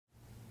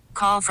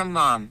Call from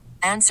mom.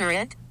 Answer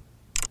it.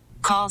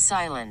 Call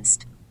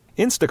silenced.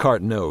 Instacart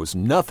knows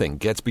nothing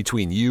gets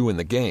between you and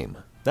the game.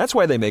 That's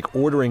why they make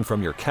ordering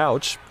from your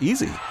couch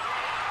easy.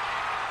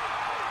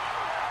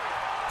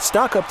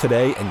 Stock up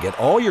today and get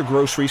all your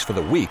groceries for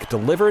the week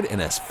delivered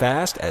in as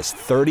fast as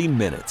 30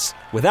 minutes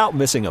without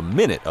missing a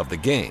minute of the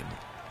game.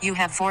 You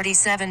have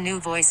 47 new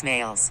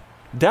voicemails.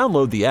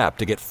 Download the app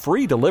to get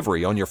free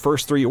delivery on your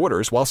first 3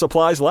 orders while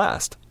supplies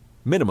last.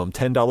 Minimum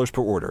 $10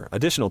 per order.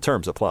 Additional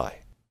terms apply.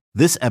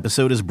 This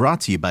episode is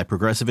brought to you by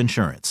Progressive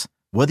Insurance.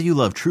 Whether you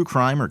love true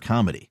crime or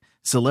comedy,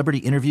 celebrity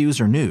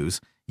interviews or news,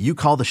 you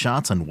call the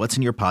shots on what's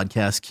in your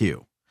podcast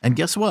queue. And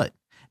guess what?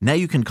 Now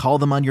you can call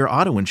them on your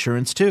auto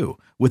insurance too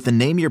with the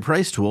Name Your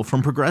Price tool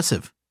from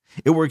Progressive.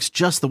 It works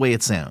just the way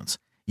it sounds.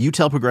 You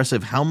tell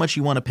Progressive how much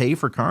you want to pay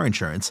for car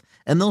insurance,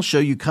 and they'll show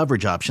you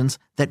coverage options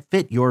that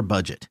fit your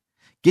budget.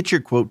 Get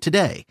your quote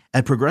today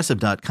at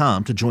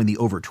Progressive.com to join the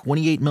over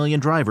 28 million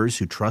drivers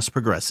who trust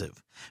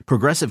Progressive.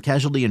 Progressive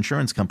Casualty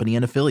Insurance Company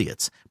and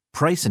Affiliates.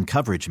 Price and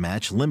coverage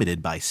match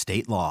limited by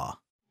state law.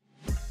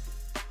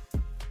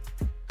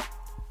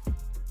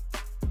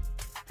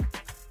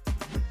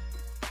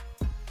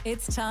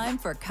 It's time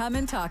for Come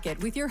and Talk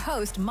It with your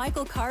host,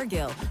 Michael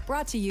Cargill,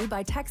 brought to you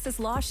by Texas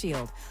Law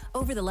Shield.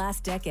 Over the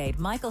last decade,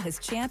 Michael has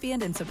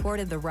championed and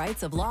supported the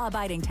rights of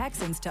law-abiding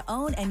Texans to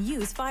own and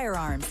use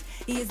firearms.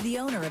 He is the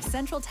owner of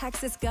Central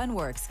Texas Gun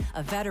Works,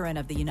 a veteran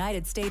of the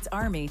United States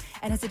Army,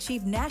 and has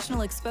achieved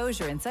national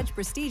exposure in such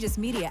prestigious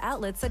media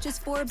outlets such as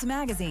Forbes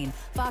Magazine,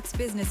 Fox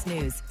Business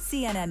News,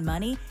 CNN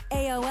Money,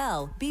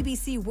 AOL,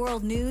 BBC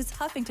World News,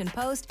 Huffington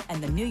Post,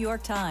 and the New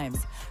York Times.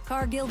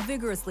 Cargill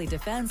vigorously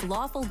defends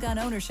lawful gun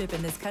ownership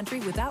in this country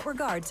without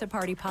regard to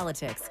party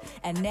politics.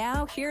 And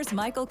now, here's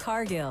Michael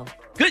Cargill.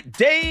 Good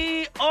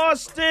day,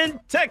 Austin,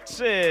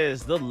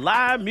 Texas, the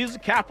live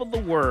music capital of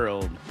the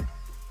world.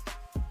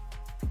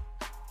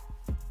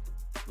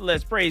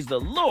 Let's praise the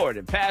Lord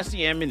and pass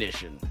the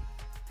ammunition.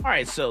 All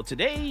right, so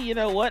today, you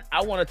know what?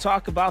 I want to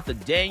talk about the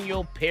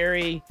Daniel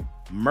Perry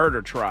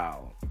murder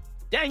trial.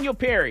 Daniel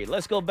Perry,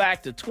 let's go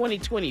back to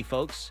 2020,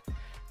 folks.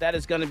 That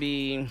is going to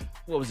be,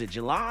 what was it,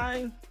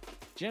 July?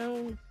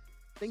 June?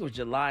 I think it was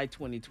July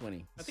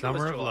 2020.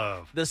 Summer of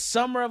Love. The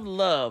Summer of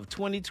Love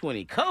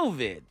 2020.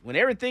 COVID, when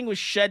everything was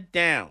shut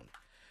down.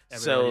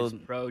 Everybody's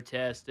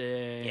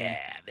protesting. Yeah,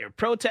 they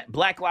were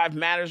Black Lives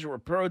Matters were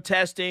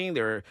protesting.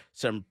 There were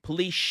some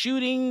police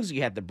shootings.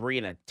 You had the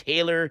Breonna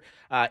Taylor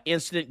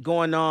incident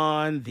going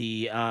on.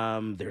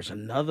 There's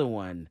another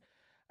one.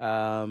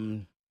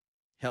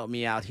 Help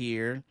me out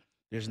here.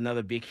 There's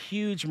another big,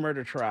 huge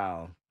murder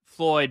trial.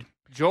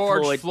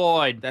 George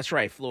Floyd. That's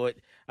right, Floyd.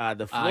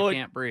 The I Floyd.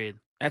 can't breathe.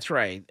 That's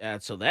right.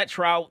 So that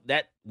trial,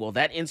 that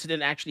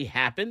incident actually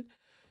happened.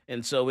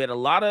 And so we had a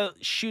lot of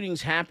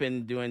shootings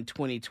happen during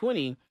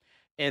 2020.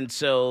 And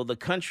so the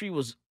country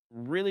was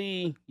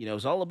really, it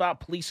was all about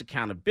police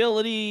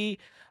accountability.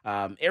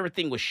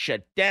 Everything was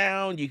shut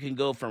down. You can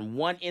go from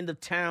one end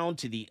of town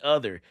to the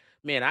other.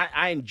 Man,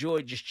 I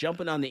enjoyed just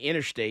jumping on the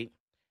interstate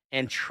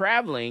and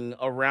traveling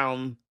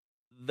around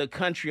the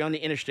country on the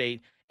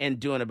interstate and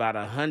doing about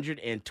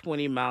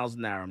 120 miles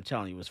an hour. I'm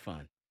telling you, it was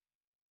fun.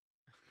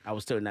 I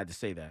was told not to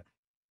say that,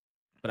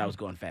 but I was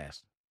going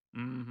fast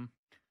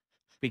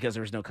because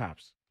there was no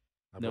cops.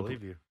 I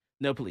believe you.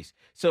 No police.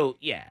 So,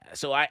 yeah.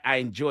 So I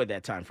enjoyed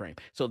that time frame.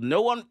 So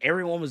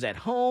everyone was at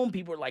home.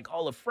 People were like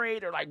all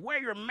afraid. They're like,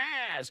 wear your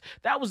mask.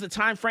 That was the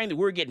time frame that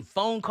we were getting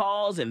phone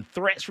calls and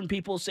threats from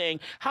people saying,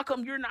 how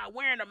come you're not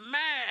wearing a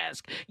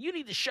mask? You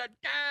need to shut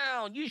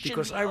down. You should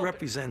Because I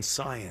represent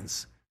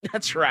science.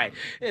 That's right.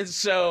 And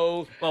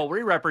so... Well,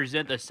 we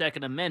represent the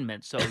Second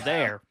Amendment, so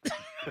there.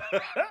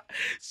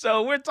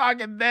 So we're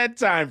talking that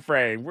time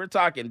frame. We're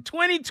talking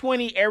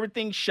 2020,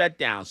 everything shut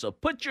down. So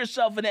put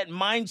yourself in that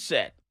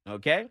mindset,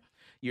 okay?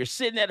 You're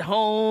sitting at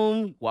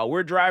home while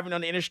we're driving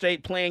on the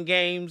interstate playing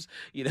games.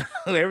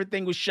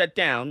 Everything was shut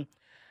down.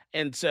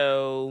 And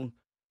so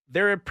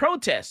there are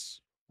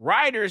protests.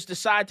 Rioters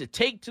decide to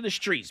take to the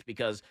streets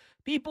because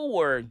people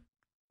were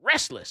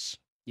restless.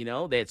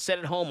 They had sat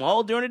at home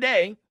all during the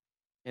day.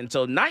 And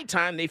so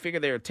nighttime, they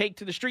figured they would take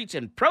to the streets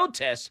and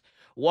protest,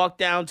 walk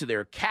down to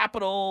their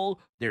capitol,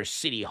 their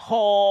city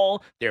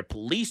hall, their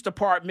police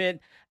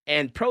department,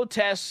 and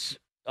protest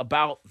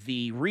about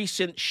the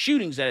recent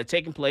shootings that had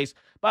taken place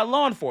by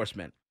law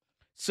enforcement.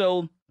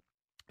 So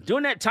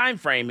during that time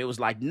frame, it was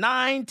like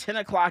 10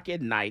 o'clock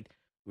at night.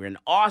 We're in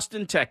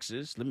Austin,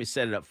 Texas. Let me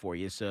set it up for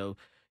you. So,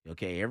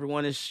 okay,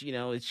 everyone is,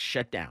 it's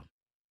shut down.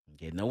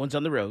 Okay, no one's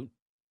on the road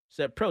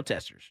except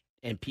protesters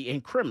and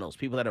criminals,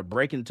 people that are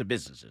breaking into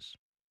businesses.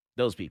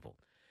 Those people.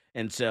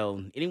 And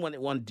so anyone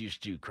that wanted to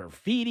just do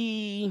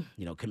graffiti,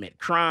 commit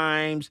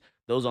crimes,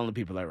 those are the only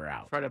people that were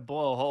out. Try to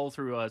blow a hole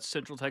through a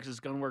Central Texas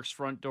Gunworks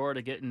front door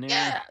to get in there.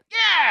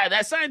 Yeah,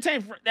 that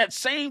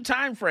same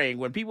time frame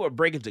when people were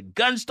breaking into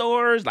gun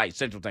stores like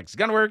Central Texas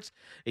Gunworks.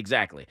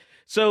 Exactly.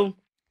 So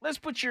let's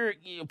put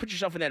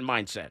yourself in that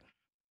mindset.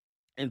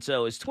 And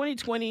so it's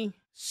 2020,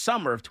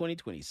 summer of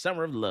 2020,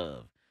 summer of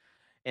love.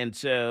 And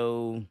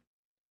so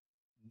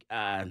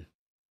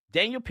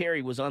Daniel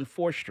Perry was on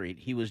 4th Street.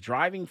 He was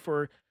driving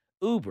for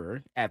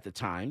Uber at the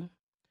time,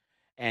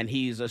 and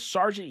he's a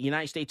sergeant,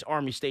 United States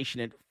Army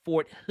stationed at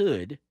Fort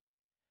Hood.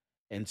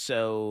 And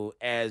so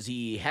as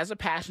he has a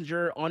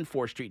passenger on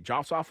 4th Street,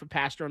 drops off a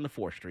passenger on the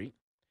 4th Street,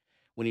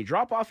 when he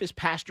drops off his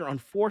passenger on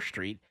 4th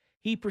Street,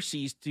 he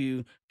proceeds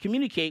to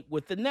communicate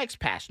with the next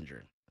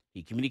passenger.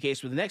 He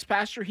communicates with the next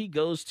passenger. He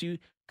goes to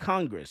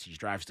Congress. He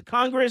drives to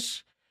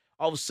Congress.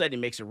 All of a sudden, he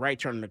makes a right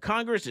turn into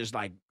Congress. There's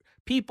like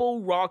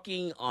people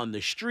walking on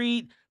the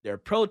street. There are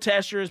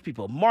protesters,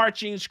 people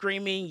marching,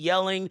 screaming,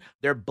 yelling.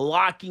 They're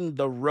blocking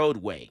the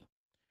roadway.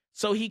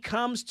 So he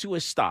comes to a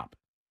stop.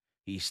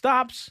 He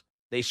stops.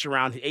 They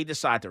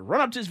decide to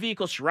run up to his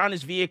vehicle, surround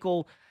his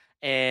vehicle,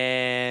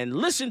 and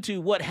listen to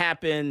what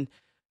happened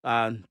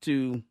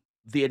to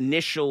the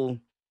initial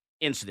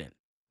incident.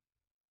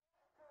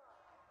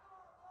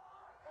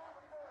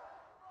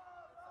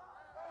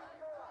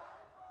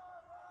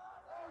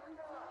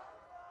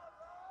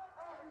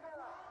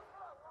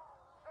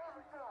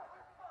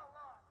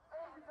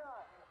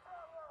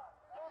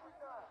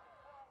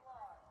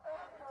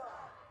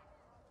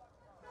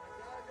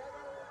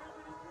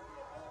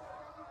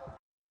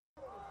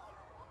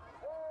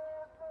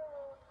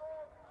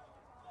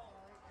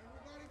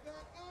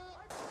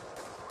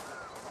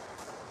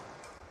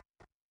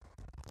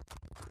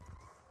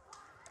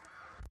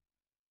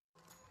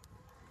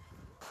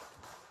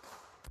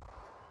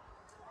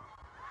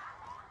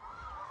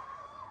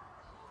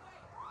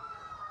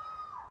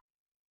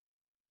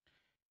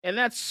 And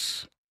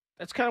that's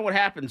kind of what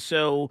happened.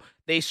 So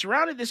they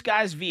surrounded this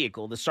guy's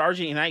vehicle, the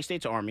sergeant of the United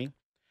States Army,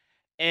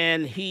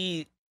 and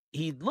he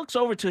looks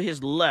over to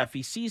his left.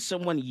 He sees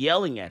someone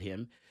yelling at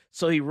him.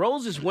 So he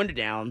rolls his window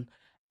down,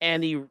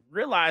 and he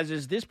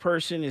realizes this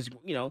person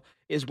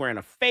is wearing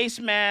a face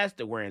mask.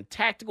 They're wearing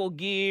tactical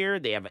gear.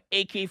 They have an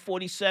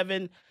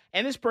AK-47,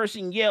 and this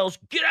person yells,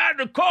 "Get out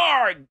of the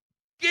car!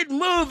 Get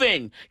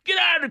moving! Get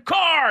out of the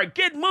car!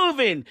 Get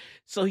moving!"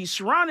 So he's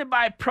surrounded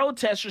by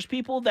protesters,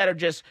 people that are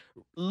just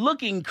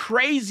looking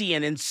crazy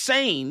and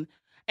insane.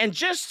 And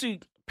just to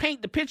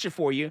paint the picture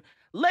for you,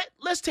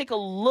 let's take a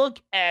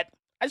look at,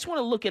 I just want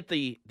to look at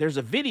there's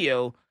a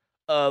video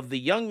of the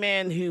young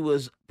man who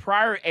was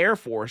prior Air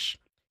Force.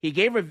 He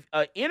gave an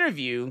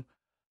interview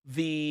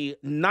the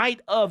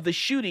night of the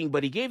shooting,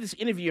 but he gave this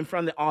interview in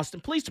front of the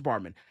Austin Police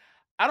Department.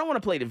 I don't want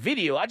to play the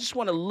video. I just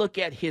want to look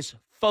at his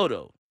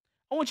photo.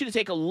 I want you to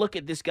take a look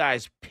at this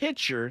guy's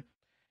picture,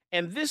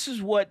 and this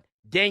is what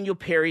Daniel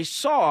Perry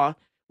saw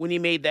when he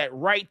made that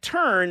right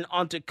turn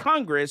onto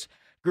Congress.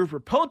 Group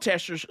of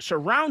protesters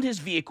surround his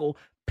vehicle,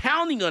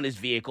 pounding on his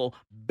vehicle,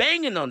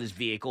 banging on his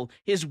vehicle,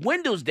 his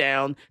windows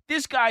down.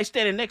 This guy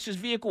standing next to his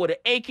vehicle with an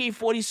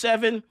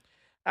AK-47,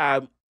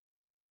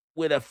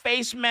 with a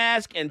face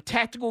mask and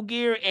tactical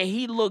gear, and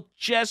he looked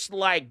just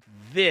like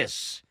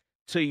this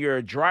to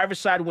your driver's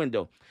side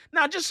window.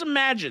 Now, just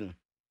imagine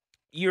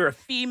you're a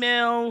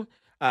female.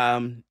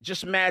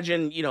 Just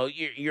imagine,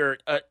 you're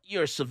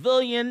a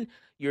civilian.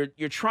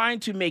 You're trying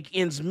to make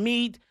ends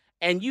meet,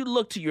 and you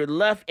look to your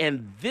left,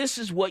 and this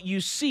is what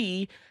you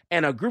see,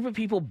 and a group of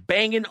people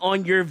banging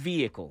on your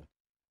vehicle.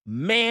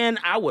 Man,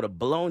 I would have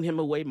blown him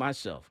away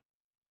myself.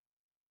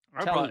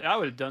 I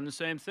would have done the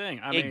same thing.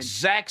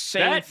 Exact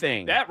same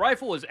thing. That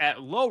rifle was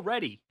at low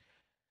ready.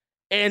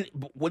 And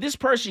when this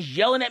person's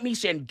yelling at me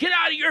saying, "Get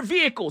out of your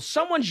vehicle,"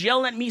 someone's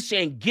yelling at me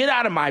saying, "Get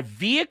out of my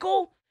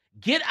vehicle,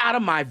 get out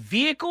of my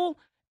vehicle,"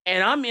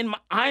 and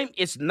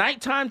it's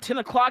nighttime, 10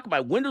 o'clock, my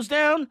window's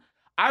down,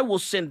 I will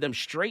send them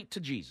straight to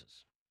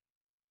Jesus.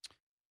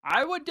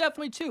 I would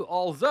definitely too.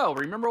 Although,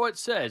 remember what it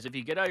says, if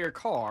you get out of your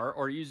car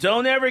or use...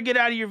 Don't ever get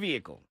out of your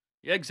vehicle.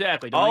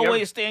 Exactly.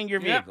 Always stay in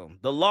your vehicle.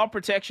 Yep. The law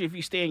protects you if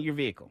you stay in your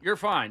vehicle. You're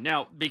fine.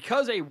 Now,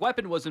 because a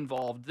weapon was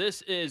involved,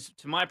 this is,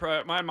 to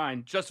my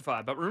mind,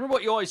 justified. But remember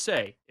what you always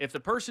say. If the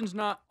person's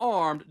not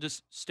armed,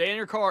 just stay in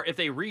your car. If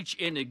they reach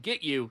in to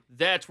get you,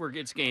 that's where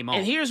it's game on.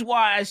 And here's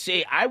why I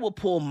say I will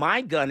pull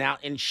my gun out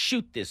and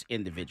shoot this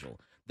individual.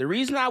 The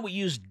reason I would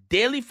use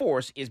deadly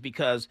force is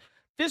because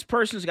this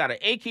person's got an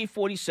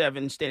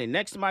AK-47 standing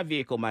next to my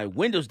vehicle, my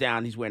windows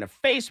down. He's wearing a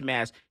face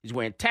mask. He's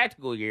wearing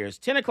tactical gear. It's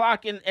 10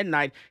 o'clock at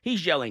night.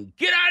 He's yelling,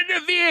 "Get out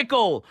of the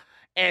vehicle!"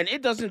 And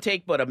it doesn't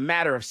take but a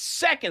matter of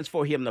seconds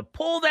for him to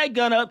pull that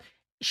gun up,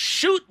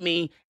 shoot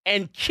me,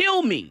 and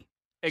kill me.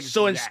 Exactly.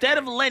 So instead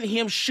of letting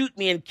him shoot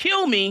me and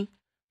kill me,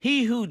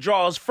 he who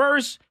draws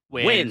first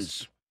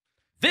wins.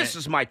 This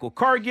is Michael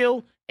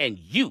Cargill, and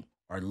you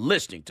are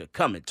listening to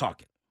Come and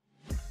Talk It.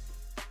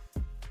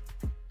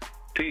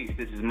 Peace,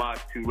 this is Maj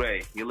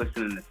Toure. You're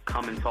listening to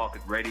Come and Talk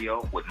It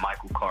Radio with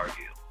Michael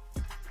Cargill.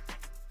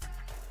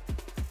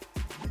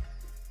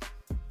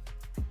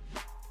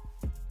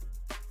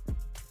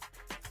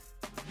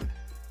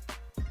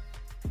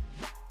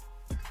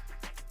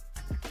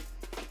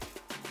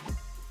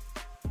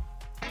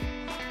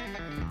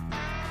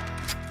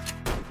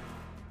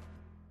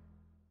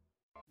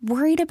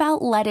 Worried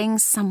about letting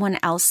someone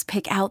else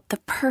pick out the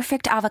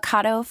perfect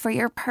avocado for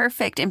your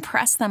perfect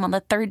impress them on the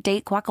third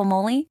date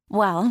guacamole?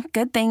 Well,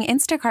 good thing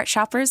Instacart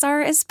shoppers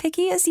are as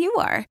picky as you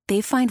are.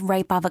 They find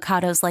ripe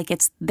avocados like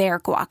it's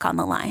their guac on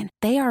the line.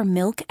 They are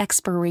milk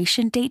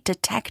expiration date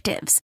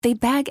detectives. They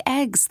bag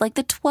eggs like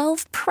the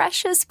 12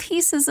 precious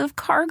pieces of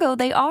cargo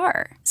they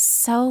are.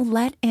 So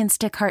let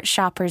Instacart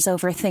shoppers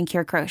overthink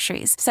your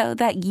groceries so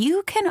that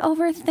you can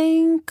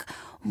overthink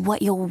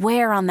what you'll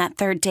wear on that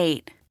third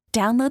date.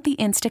 Download the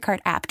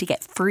Instacart app to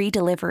get free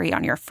delivery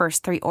on your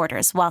first 3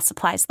 orders while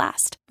supplies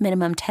last.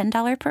 Minimum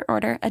 $10 per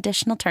order.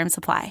 Additional terms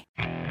apply.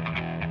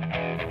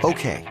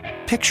 Okay,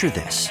 picture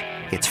this.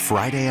 It's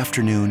Friday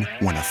afternoon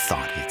when a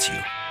thought hits you.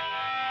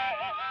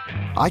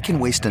 I can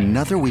waste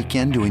another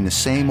weekend doing the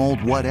same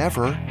old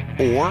whatever,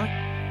 or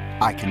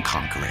I can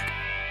conquer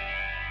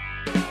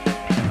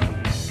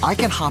it. I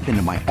can hop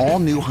into my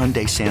all-new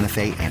Hyundai Santa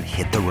Fe and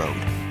hit the road.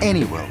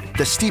 Any road.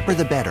 The steeper,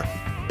 the better.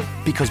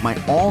 Because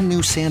my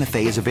all-new Santa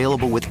Fe is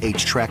available with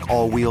H-Track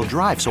all-wheel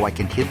drive, so I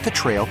can hit the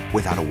trail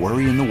without a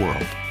worry in the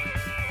world.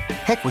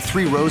 Heck, with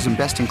 3 rows and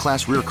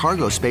best-in-class rear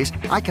cargo space,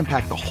 I can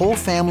pack the whole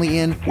family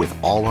in with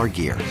all our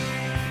gear.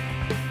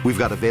 We've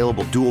got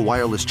available dual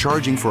wireless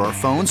charging for our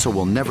phones, so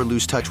we'll never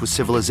lose touch with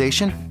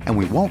civilization, and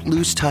we won't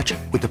lose touch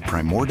with the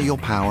primordial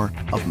power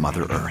of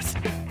Mother Earth.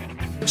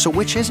 So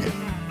which is it?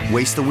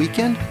 Waste the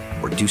weekend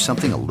or do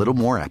something a little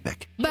more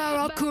epic?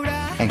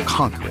 And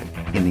conquer it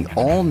in the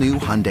all-new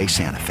Hyundai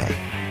Santa Fe.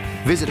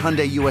 Visit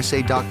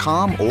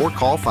HyundaiUSA.com or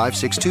call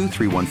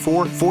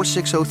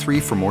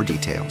 562-314-4603 for more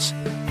details.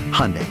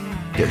 Hyundai,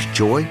 there's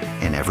joy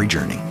in every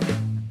journey.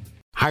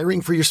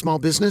 Hiring for your small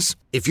business?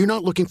 If you're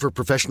not looking for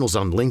professionals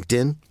on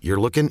LinkedIn, you're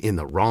looking in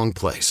the wrong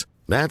place.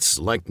 That's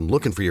like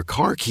looking for your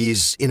car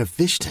keys in a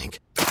fish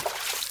tank.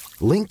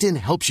 LinkedIn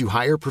helps you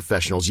hire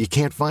professionals you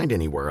can't find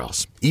anywhere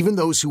else, even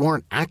those who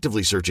aren't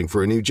actively searching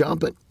for a new job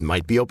but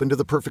might be open to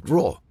the perfect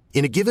role.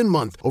 In a given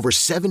month, over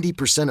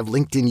 70% of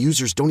LinkedIn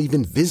users don't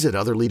even visit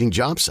other leading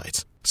job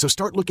sites. So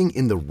start looking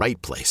in the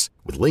right place.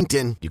 With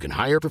LinkedIn, you can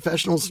hire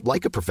professionals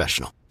like a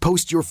professional.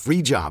 Post your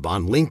free job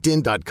on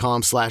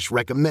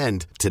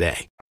linkedin.com/recommend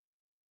today.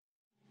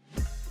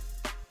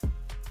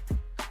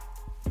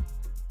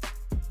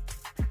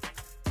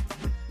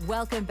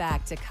 Welcome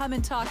back to Come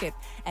and Talk It.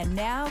 And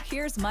now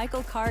here's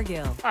Michael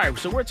Cargill. All right,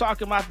 so we're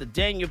talking about the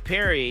Daniel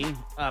Perry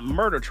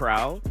murder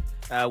trial,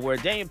 where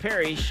Daniel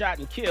Perry shot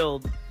and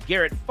killed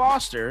Garrett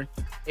Foster,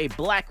 a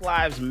Black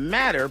Lives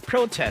Matter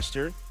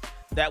protester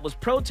that was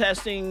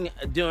protesting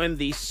during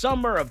the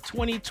summer of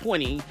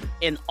 2020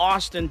 in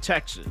Austin,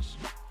 Texas.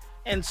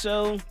 And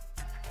so,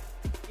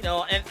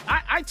 and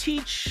I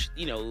teach,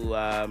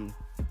 the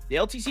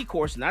LTC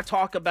course, and I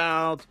talk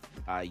about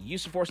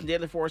use of force and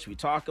deadly force. We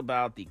talk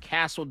about the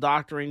Castle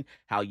Doctrine,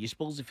 how you're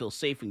supposed to feel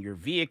safe in your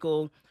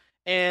vehicle.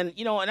 And,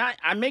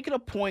 I make it a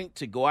point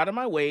to go out of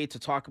my way to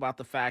talk about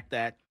the fact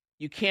that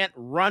you can't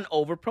run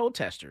over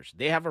protesters.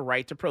 They have a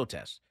right to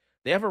protest.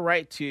 They have a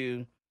right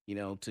to,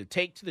 to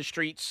take to the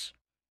streets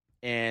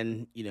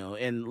and,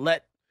 and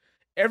let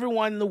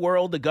everyone in the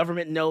world, the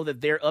government, know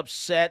that they're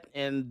upset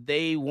and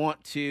they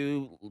want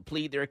to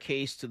plead their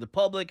case to the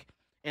public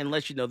and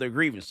let you know their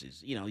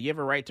grievances. You have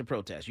a right to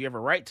protest. You have a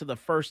right to the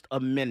First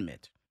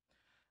Amendment.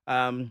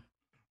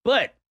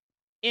 But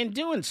in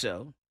doing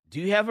so,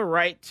 do you have a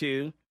right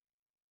to,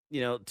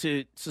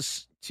 to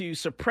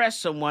suppress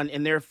someone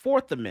in their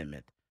Fourth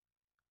Amendment?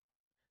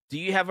 Do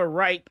you have a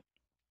right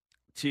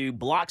to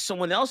block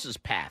someone else's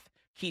path,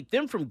 keep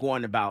them from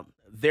going about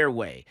their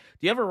way?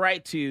 Do you have a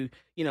right to,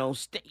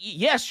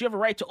 yes, you have a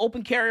right to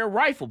open carry a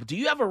rifle, but do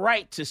you have a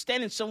right to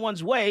stand in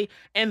someone's way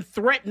and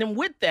threaten them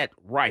with that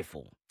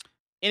rifle?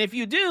 And if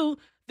you do,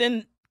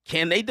 then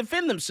can they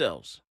defend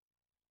themselves?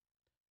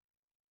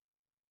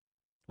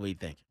 What do you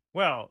think?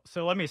 Well,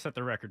 so let me set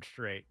the record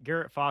straight.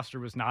 Garrett Foster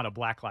was not a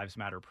Black Lives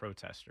Matter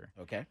protester.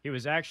 Okay. He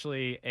was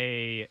actually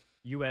a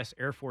U.S.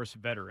 Air Force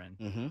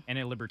veteran and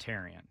a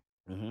libertarian.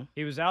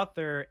 He was out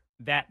there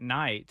that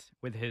night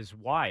with his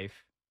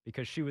wife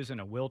because she was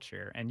in a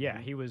wheelchair. And yeah,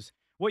 he was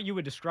what you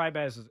would describe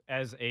as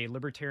a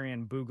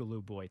libertarian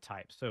boogaloo boy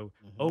type. So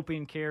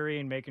open carry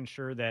and making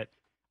sure that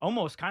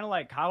almost kind of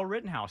like Kyle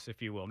Rittenhouse, if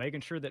you will,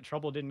 making sure that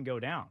trouble didn't go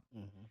down.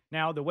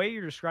 Now, the way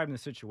you're describing the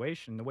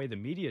situation, the way the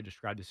media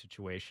described the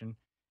situation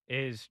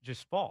is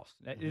just false.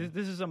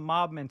 This is a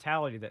mob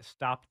mentality that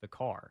stopped the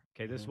car.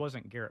 Okay, this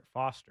wasn't Garrett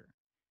Foster.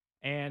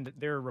 And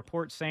there are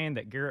reports saying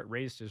that Garrett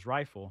raised his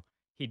rifle.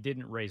 He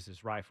didn't raise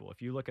his rifle.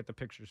 If you look at the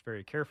pictures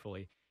very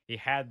carefully, he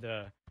had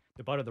the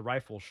butt of the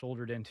rifle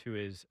shouldered into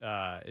his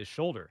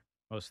shoulder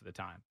most of the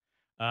time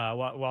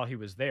while he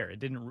was there. It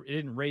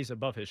didn't raise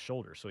above his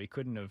shoulder, so he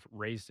couldn't have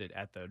raised it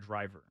at the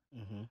driver.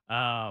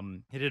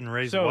 He didn't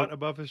raise what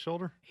above his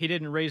shoulder? He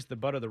didn't raise the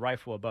butt of the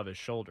rifle above his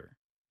shoulder.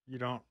 You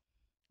don't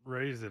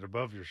raise it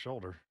above your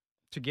shoulder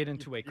to get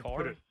into a car.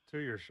 Put it to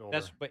your shoulder.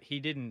 But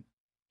he didn't.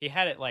 He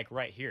had it like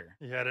right here.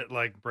 He had it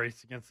like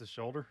braced against his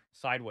shoulder?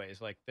 Sideways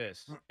like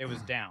this. It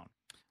was down.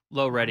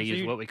 Low ready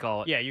is what we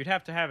call it. Yeah, you'd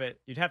have to have it.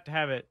 He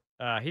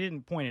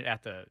didn't point it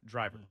at the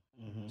driver.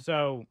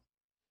 So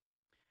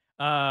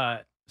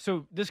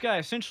So this guy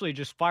essentially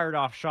just fired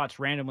off shots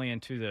randomly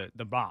into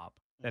the mob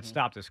that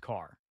stopped his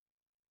car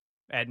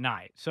at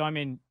night. So I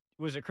mean,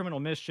 was it criminal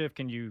mischief?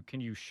 Can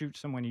you shoot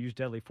someone and use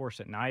deadly force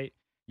at night?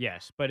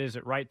 Yes, but is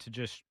it right to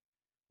just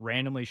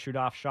randomly shoot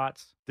off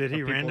shots? Did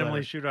he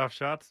randomly shoot off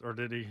shots, or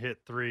did he hit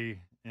 3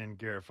 in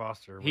Garrett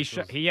Foster? He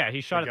shot at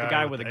the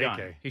guy with a gun.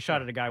 AK. He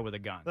shot at a guy with a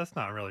gun. That's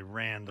not really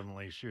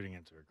randomly shooting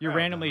into a crowd. You're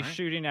randomly right?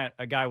 shooting at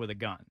a guy with a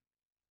gun.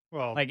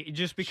 Well, like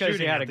just because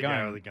he had a gun.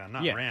 Guy with a gun,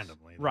 not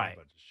randomly, though, right?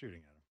 But just shooting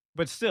at him.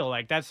 But still,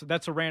 like that's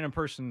a random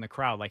person in the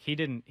crowd. Like he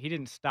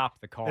didn't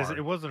stop the car.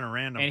 It wasn't a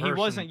random and person, he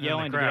wasn't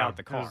yelling in to the get crowd. out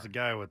the car. It was the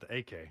guy with the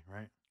AK,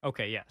 right?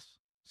 Okay, yes.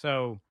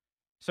 So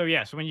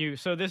yes,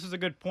 so this is a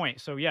good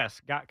point. So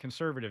yes, got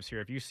conservatives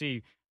here. If you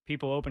see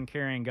people open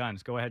carrying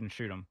guns, go ahead and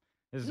shoot them.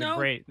 This is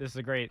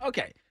a great.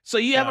 Okay, so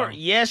you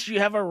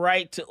have a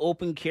right to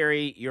open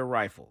carry your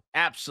rifle,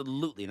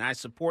 absolutely, and I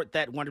support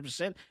that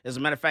 100%. As a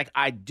matter of fact,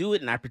 I do it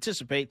and I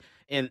participate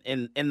in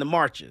the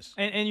marches.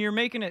 And you're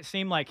making it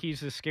seem like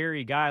he's a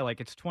scary guy,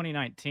 like it's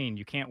 2019.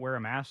 You can't wear a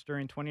mask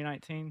during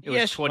 2019. It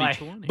was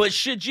 2020. But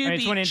should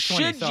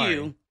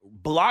you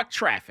block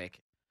traffic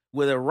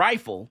with a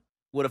rifle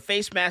with a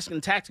face mask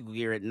and tactical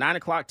gear at 9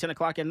 o'clock, 10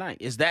 o'clock at night?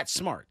 Is that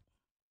smart?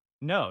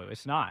 No,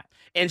 it's not.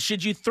 And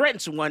should you threaten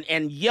someone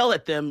and yell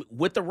at them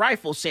with the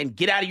rifle saying,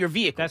 get out of your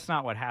vehicle? That's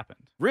not what happened.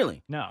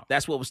 Really? No.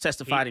 That's what was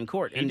testified in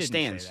court, in the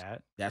stands. Say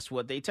that. That's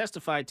what they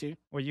testified to.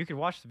 Well, you could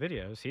watch the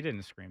videos. He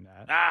didn't scream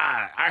that.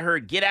 I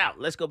heard get out.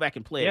 Let's go back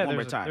and play it one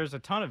more time. There's a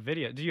ton of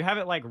video. Do you have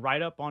it like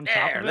right up on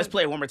top of it? Let's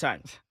play it one more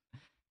time.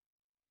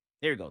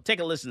 There you go. Take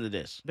a listen to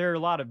this. There are a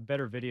lot of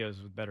better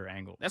videos with better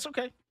angles. That's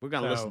okay. We're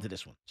going to listen to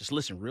this one. Just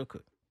listen real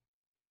quick.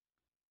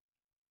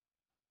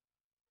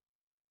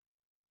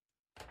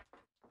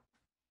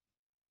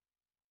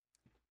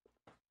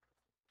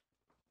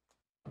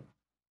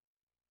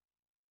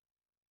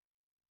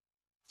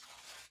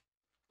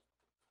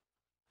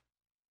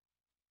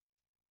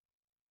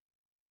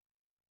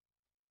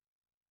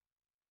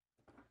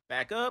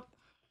 Back up.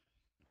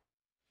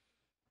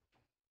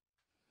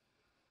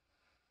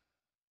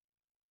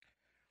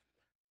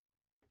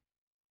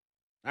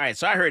 All right,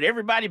 so I heard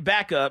everybody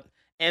back up,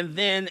 and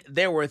then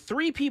there were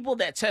 3 people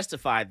that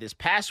testified this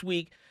past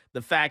week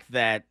the fact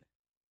that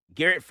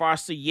Garrett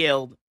Foster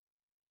yelled,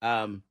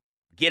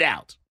 get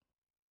out,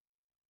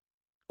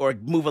 or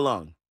move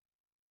along.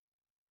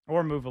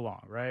 Or move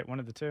along, right?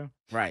 One of the two.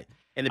 Right.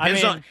 And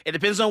it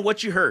depends on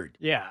what you heard.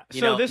 Yeah.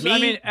 You know, this,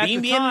 me at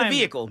being the in time, the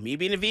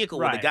vehicle,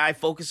 with a guy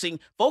focusing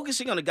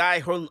on a guy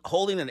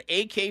holding an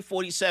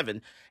AK-47,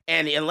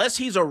 and unless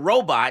he's a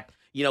robot,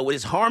 you know, with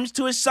his arms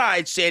to his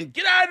side saying,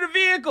 get out of the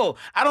vehicle.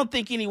 I don't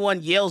think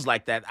anyone yells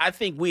like that. I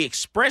think we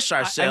express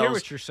ourselves. I hear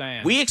what you're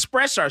saying. We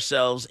express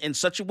ourselves in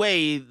such a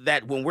way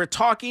that when we're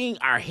talking,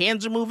 our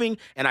hands are moving,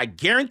 and I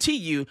guarantee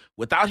you,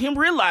 without him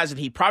realizing,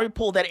 he probably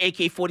pulled that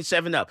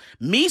AK-47 up.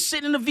 Me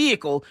sitting in the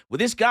vehicle with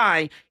this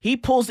guy, he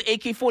pulls the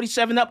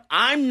AK-47 up.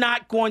 I'm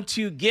not going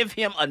to give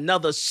him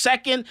another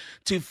second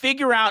to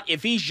figure out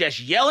if he's just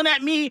yelling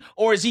at me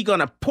or is he going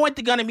to point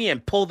the gun at me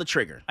and pull the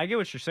trigger. I get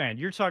what you're saying.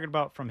 You're talking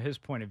about from his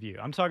point of view.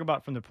 I'm talking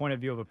about from the point of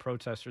view of a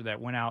protester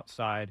that went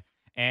outside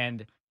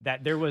and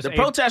that there was the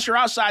protester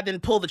outside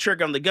didn't pull the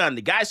trigger on the gun.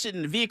 The guy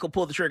sitting in the vehicle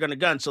pulled the trigger on the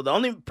gun. So the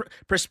only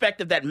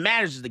perspective that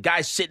matters is the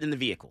guy sitting in the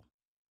vehicle.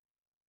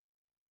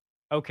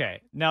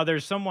 Okay. Now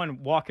there's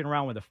someone walking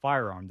around with a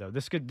firearm though.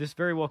 This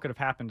very well could have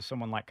happened to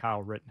someone like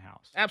Kyle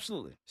Rittenhouse.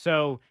 Absolutely.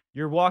 So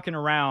you're walking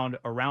around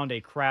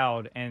a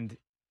crowd and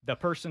the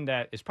person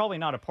that is probably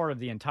not a part of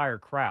the entire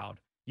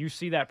crowd, you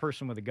see that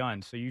person with a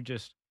gun, so you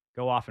just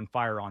go off and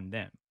fire on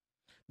them.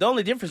 The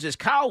only difference is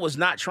Kyle was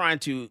not trying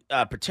to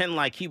pretend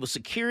like he was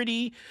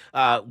security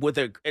with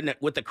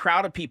a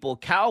crowd of people.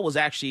 Kyle was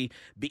actually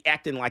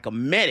acting like a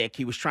medic.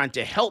 He was trying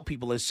to help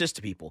people and assist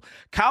people.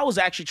 Kyle was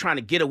actually trying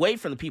to get away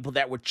from the people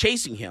that were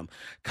chasing him.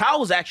 Kyle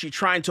was actually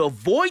trying to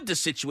avoid the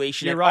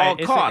situation at all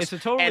costs.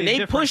 It's a totally and they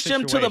different pushed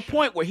him to the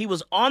point where he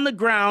was on the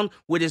ground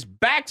with his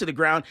back to the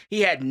ground. He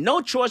had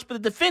no choice but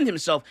to defend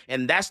himself,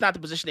 and that's not the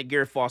position that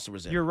Garrett Foster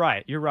was in. You're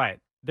right.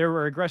 There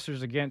were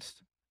aggressors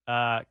against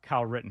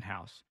Kyle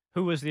Rittenhouse.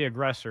 Who was the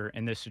aggressor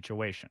in this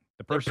situation?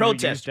 The person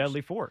who used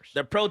deadly force.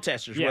 The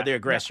protesters were the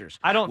aggressors.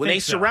 I don't when think they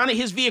so. surrounded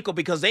his vehicle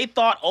because they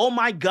thought, oh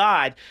my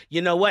God,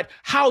 you know what?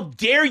 How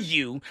dare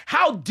you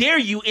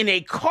in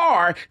a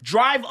car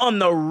drive on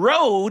the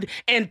road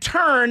and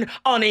turn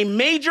on a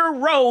major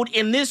road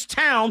in this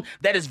town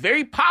that is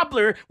very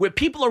popular with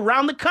people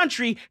around the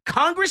country,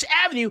 Congress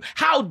Avenue.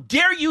 How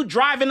dare you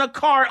drive in a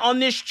car on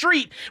this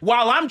street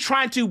while I'm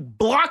trying to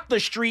block the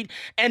street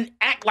and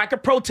act like a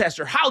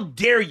protester? How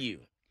dare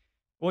you?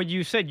 Well,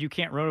 you said you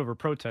can't run over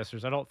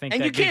protesters. I don't think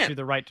that gives you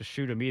the right to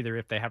shoot them either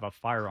if they have a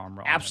firearm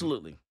on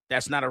Absolutely. them.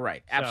 That's not a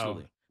right.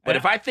 Absolutely. But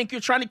if I think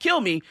you're trying to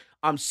kill me,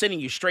 I'm sending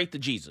you straight to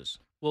Jesus.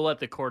 We'll let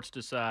the courts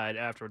decide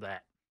after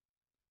that.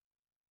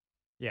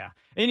 Yeah.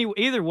 Anyway,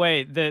 either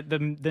way,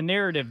 the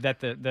narrative that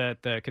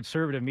the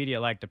conservative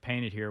media like to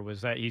paint it here was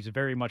that he's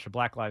very much a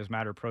Black Lives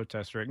Matter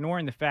protester,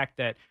 ignoring the fact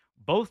that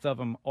both of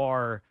them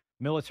are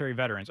military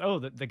veterans. Oh,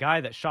 the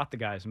guy that shot the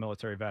guy is a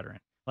military veteran.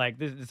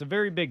 Like, it's a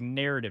very big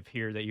narrative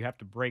here that you have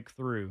to break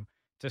through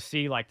to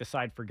see, like, the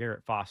side for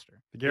Garrett Foster.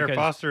 Garrett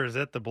Foster is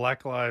at the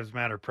Black Lives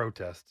Matter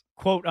protest.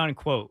 Quote,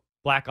 unquote,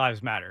 Black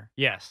Lives Matter.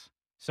 Yes.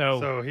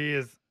 So he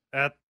is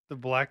at the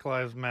Black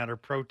Lives Matter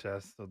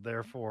protest, so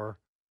therefore,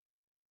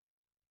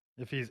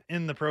 if he's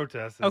in the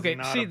protest, it's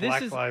not a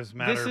Black Lives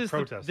Matter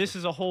protest. This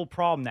is a whole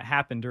problem that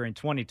happened during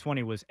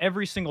 2020 was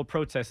every single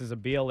protest is a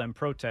BLM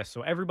protest.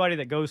 So everybody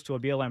that goes to a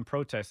BLM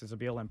protest is a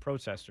BLM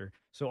protester.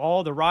 So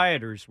all the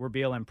rioters were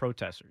BLM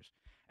protesters.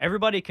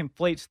 Everybody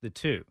conflates the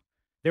two.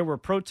 There were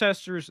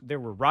protesters, there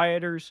were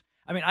rioters.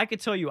 I mean, I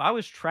could tell you, I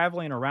was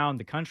traveling around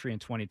the country in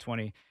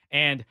 2020,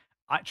 and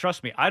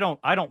trust me, I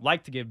don't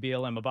like to give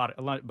BLM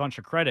a bunch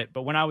of credit,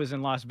 but when I was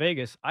in Las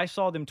Vegas, I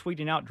saw them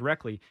tweeting out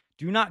directly,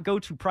 do not go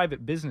to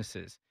private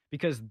businesses,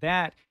 because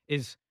that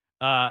is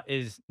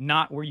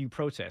not where you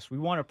protest. We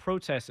want to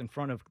protest in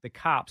front of the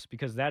cops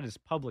because that is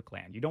public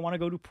land. You don't want to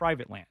go to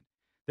private land.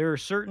 There are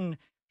certain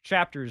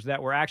chapters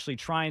that were actually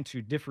trying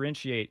to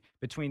differentiate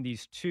between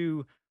these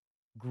two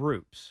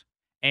groups.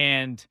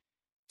 And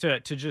to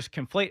just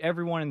conflate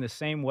everyone in the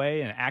same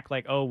way and act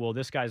like, oh, well,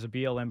 this guy's a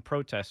BLM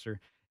protester,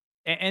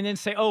 and then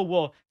say, oh,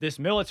 well, this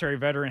military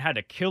veteran had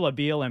to kill a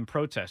BLM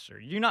protester.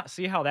 You not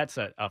see how that's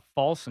a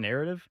false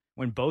narrative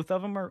when both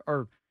of them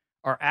are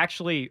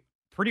actually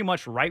pretty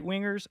much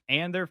right-wingers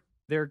and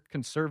they're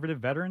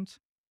conservative veterans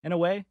in a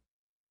way?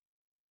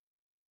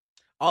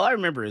 All I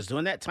remember is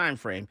during that time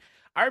frame,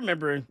 I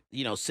remember,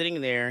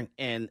 sitting there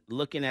and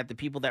looking at the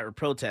people that were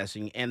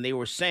protesting, and they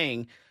were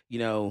saying,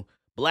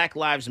 Black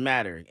Lives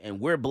Matter, and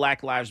we're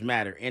Black Lives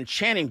Matter, and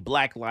chanting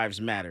Black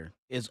Lives Matter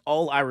is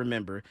all I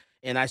remember,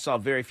 and I saw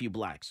very few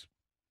blacks.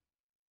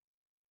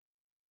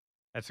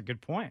 That's a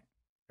good point.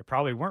 There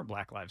probably weren't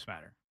Black Lives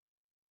Matter.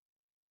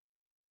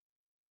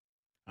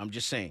 I'm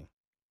just saying.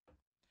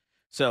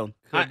 So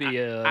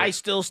I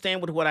still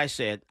stand with what I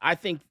said. I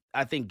think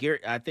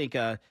Garrett. I think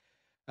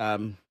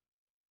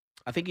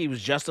he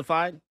was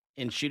justified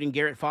in shooting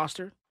Garrett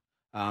Foster.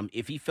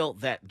 If he felt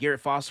that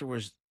Garrett Foster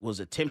was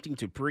attempting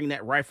to bring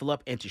that rifle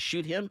up and to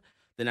shoot him,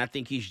 then I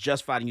think he's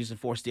justified in using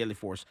force, deadly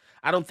force.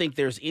 I don't think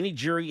there's any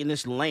jury in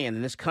this land,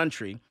 in this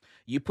country.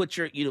 You put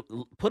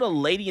a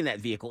lady in that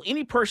vehicle,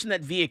 any person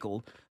in that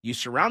vehicle, you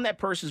surround that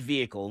person's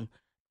vehicle,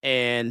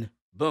 and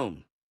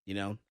boom,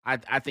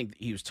 I think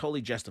he was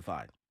totally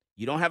justified.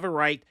 You don't have a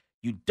right.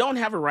 You don't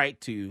have a right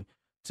to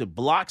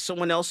block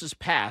someone else's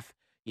path,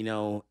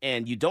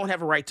 and you don't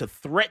have a right to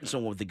threaten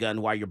someone with a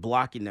gun while you're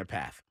blocking their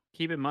path.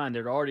 Keep in mind,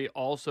 there had already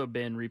also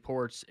been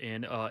reports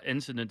and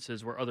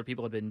incidences where other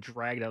people have been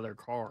dragged out of their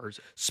cars.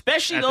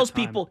 Especially those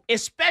people,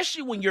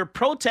 especially when you're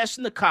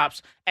protesting the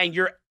cops and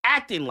you're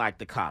acting like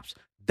the cops.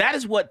 That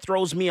is what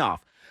throws me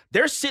off.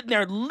 They're sitting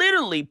there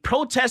literally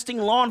protesting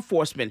law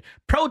enforcement,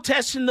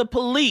 protesting the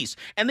police,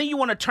 and then you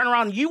want to turn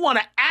around and you want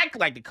to act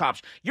like the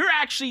cops. You're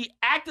actually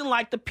acting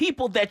like the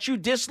people that you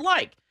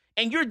dislike,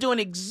 and you're doing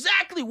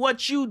exactly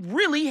what you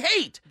really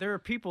hate. There are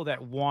people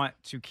that want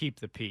to keep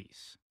the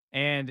peace.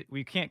 And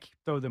we can't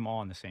throw them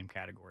all in the same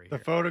category. The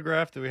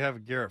photograph that we have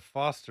of Garrett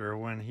Foster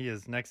when he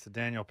is next to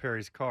Daniel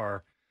Perry's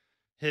car,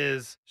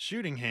 his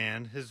shooting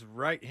hand, his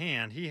right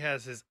hand, he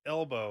has his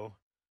elbow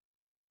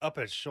up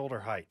at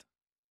shoulder height.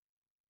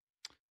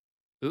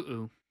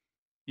 You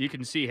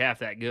can see half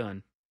that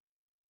gun.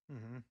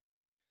 Mm-hmm.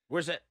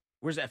 Where's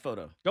that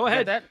photo? Go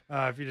ahead.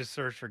 If you just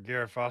search for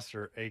Garrett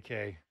Foster,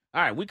 AK.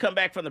 All right, we come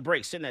back from the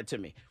break. Send that to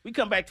me. We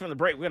come back from the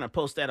break. We're going to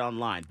post that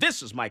online.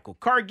 This is Michael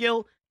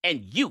Cargill,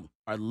 and you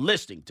are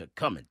listening to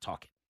Come and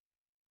Talk It.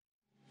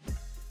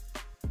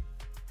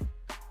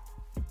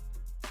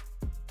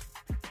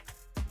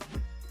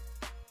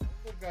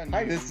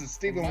 Hi, this is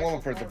Stephen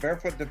Williford, the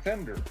Barefoot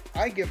Defender.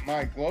 I get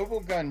my global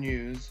gun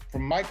news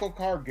from Michael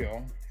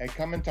Cargill at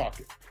Come and Talk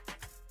It.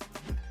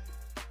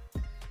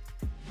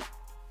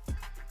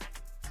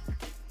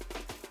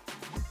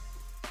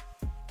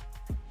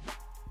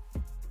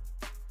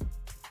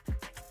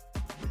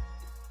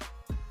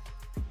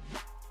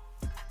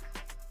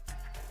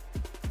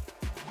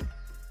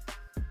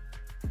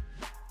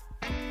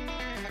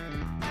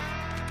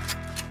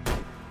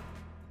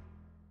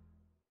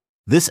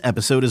 This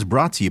episode is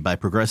brought to you by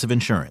Progressive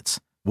Insurance.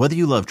 Whether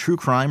you love true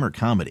crime or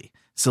comedy,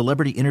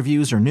 celebrity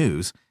interviews or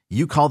news,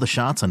 you call the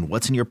shots on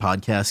what's in your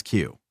podcast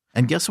queue.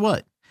 And guess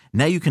what?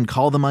 Now you can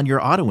call them on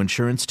your auto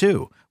insurance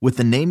too with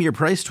the Name Your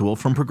Price tool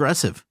from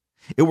Progressive.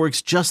 It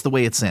works just the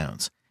way it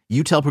sounds.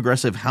 You tell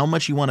Progressive how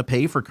much you want to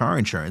pay for car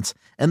insurance,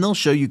 and they'll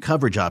show you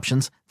coverage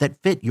options that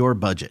fit your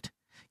budget.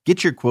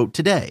 Get your quote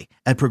today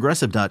at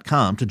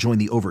Progressive.com to join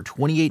the over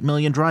 28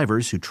 million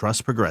drivers who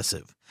trust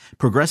Progressive.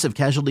 Progressive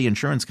Casualty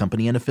Insurance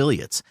Company and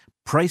Affiliates.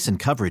 Price and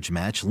coverage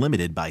match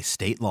limited by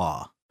state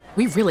law.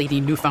 We really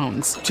need new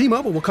phones.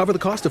 T-Mobile will cover the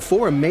cost of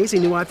 4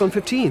 amazing new iPhone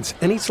 15s,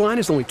 and each line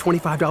is only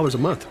 $25 a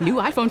month. New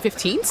iPhone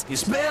 15s?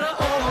 It's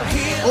better over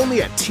here.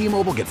 Only at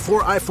T-Mobile, get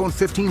 4 iPhone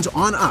 15s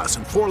on us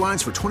and 4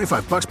 lines for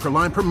 $25 per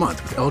line per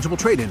month with eligible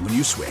trade-in when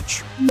you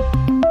switch.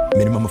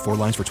 Minimum of 4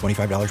 lines for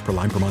 $25 per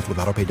line per month with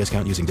autopay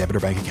discount using debit or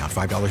bank account.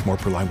 $5 more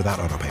per line without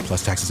autopay,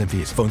 plus taxes and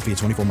fees. Phone fee at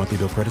 24 monthly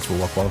bill credits for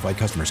well-qualified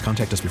customers.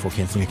 Contact us before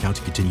canceling account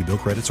to continue bill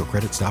credits or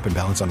credit stop and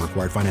balance on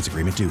required finance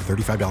agreement due.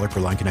 $35 per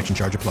line connection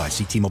charge applies.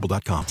 See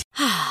T-Mobile.com.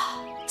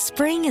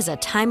 Spring is a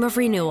time of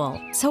renewal,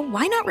 so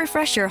why not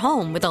refresh your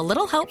home with a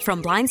little help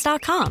from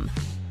Blinds.com?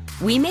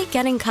 We make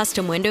getting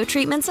custom window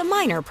treatments a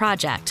minor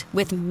project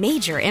with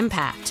major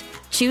impact.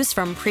 Choose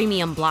from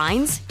premium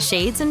blinds,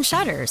 shades, and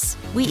shutters.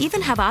 We even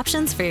have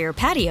options for your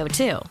patio,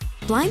 too.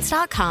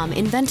 Blinds.com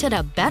invented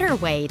a better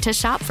way to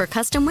shop for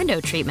custom window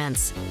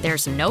treatments.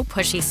 There's no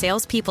pushy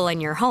salespeople in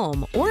your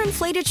home or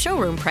inflated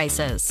showroom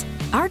prices.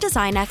 Our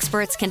design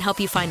experts can help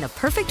you find the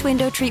perfect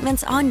window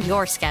treatments on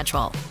your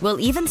schedule. We'll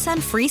even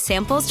send free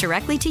samples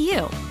directly to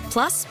you.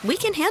 Plus, we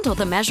can handle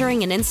the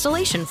measuring and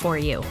installation for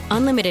you.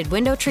 Unlimited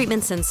window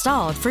treatments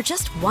installed for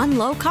just one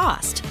low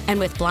cost. And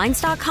with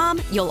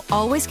Blinds.com, you'll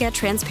always get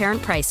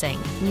transparent pricing.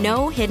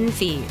 No hidden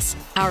fees.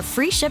 Our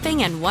free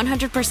shipping and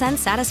 100%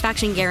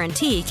 satisfaction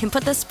guarantee can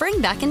put the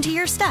spring back into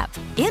your step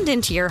and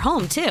into your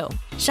home, too.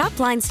 Shop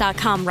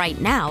Blinds.com right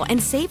now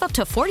and save up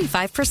to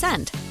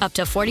 45%. Up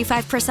to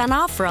 45%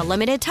 off for a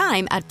limited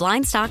time at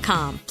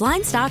Blinds.com.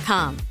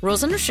 Blinds.com.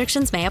 Rules and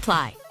restrictions may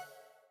apply.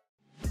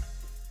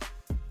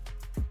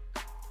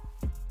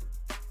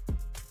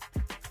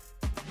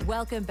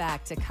 Welcome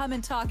back to Come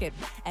and Talk It.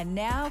 And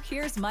now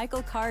here's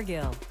Michael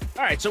Cargill.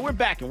 All right, so we're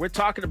back, and we're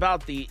talking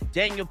about the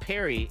Daniel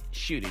Perry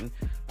shooting.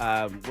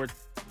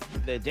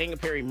 The Daniel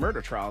Perry murder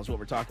trial is what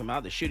we're talking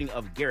about, the shooting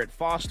of Garrett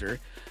Foster.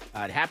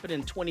 It happened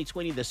in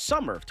 2020, the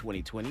summer of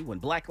 2020, when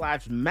Black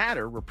Lives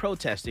Matter were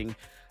protesting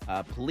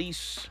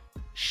police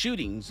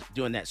shootings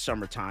during that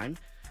summertime.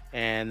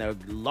 And a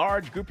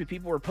large group of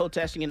people were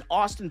protesting in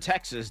Austin,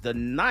 Texas, at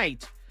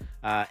night,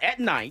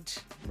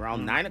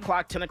 around 9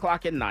 o'clock, 10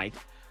 o'clock at night.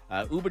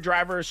 Uber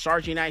driver,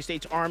 Sergeant United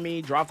States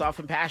Army, dropped off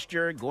in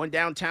pasture, going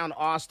downtown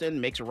Austin,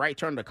 makes a right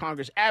turn to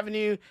Congress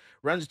Avenue,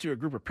 runs into a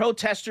group of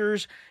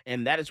protesters,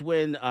 and that is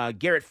when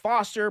Garrett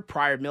Foster,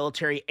 prior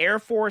military Air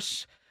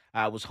Force,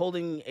 was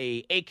holding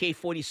a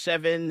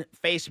AK-47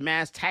 face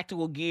mask,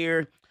 tactical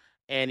gear,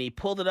 and he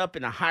pulled it up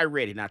in a high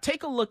ready. Now,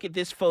 take a look at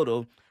this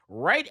photo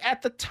right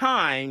at the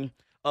time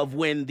of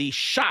when the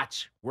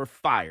shots were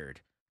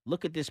fired.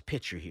 Look at this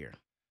picture here.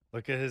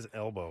 Look at his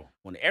elbow. I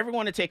want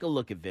everyone to take a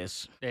look at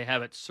this. They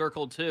have it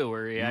circled too,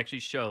 where he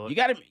actually shows. You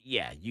got to,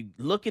 you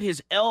look at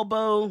his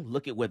elbow,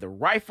 look at where the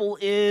rifle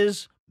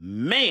is.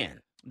 Man,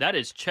 that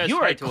is chest you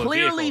height are to a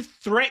clearly vehicle.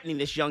 threatening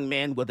this young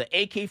man with an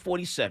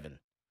AK-47.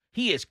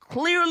 He is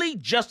clearly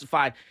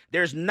justified.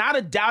 There's not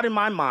a doubt in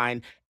my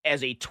mind.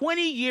 As a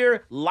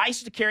 20-year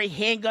license to carry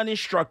handgun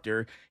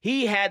instructor,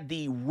 he had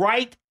the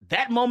right,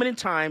 that moment in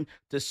time,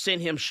 to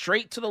send him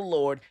straight to the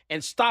Lord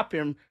and stop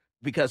him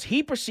because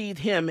he perceived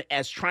him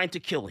as trying to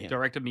kill him.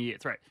 Direct immediate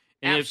threat.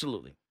 And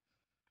absolutely.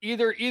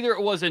 Either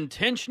it was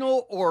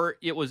intentional or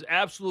it was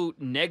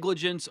absolute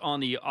negligence on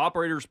the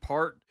operator's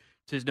part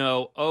to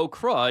know, oh,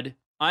 crud,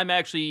 I'm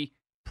actually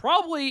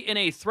probably in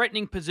a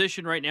threatening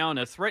position right now, in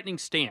a threatening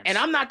stance. And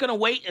I'm not going to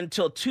wait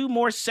until 2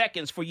 more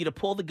seconds for you to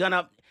pull the gun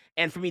up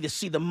and for me to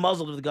see the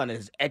muzzle of the gun.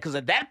 Because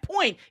at that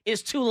point,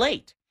 it's too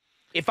late.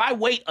 If I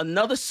wait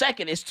another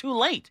second, it's too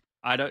late.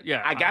 I got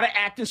to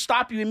act and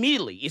stop you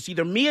immediately. It's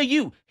either me or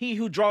you. He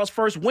who draws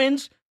first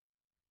wins.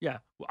 Yeah.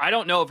 I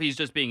don't know if he's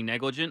just being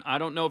negligent. I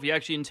don't know if he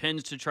actually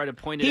intends to try to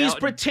point it out. He's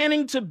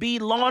pretending to be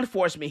law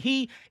enforcement.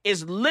 He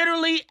is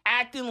literally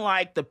acting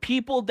like the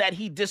people that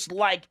he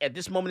disliked at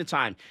this moment in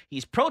time.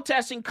 He's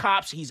protesting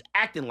cops. He's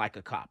acting like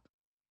a cop.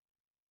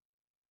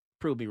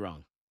 Prove me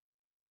wrong.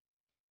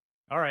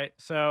 All right.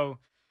 So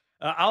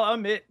I'll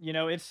admit,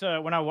 it's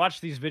when I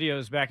watched these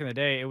videos back in the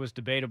day, it was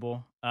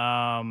debatable.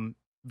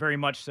 Very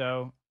much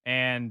so.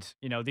 And,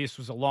 this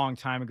was a long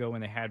time ago when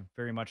they had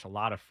very much a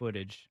lot of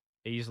footage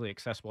easily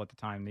accessible at the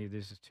time.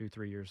 This is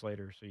 2-3 years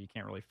later, so you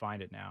can't really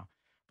find it now.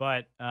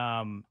 But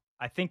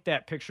I think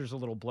that picture's a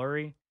little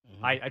blurry.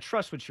 Mm-hmm. I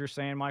trust what you're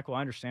saying, Michael.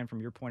 I understand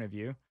from your point of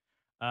view.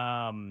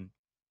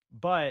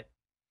 But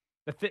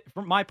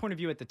from my point of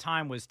view at the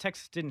time was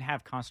Texas didn't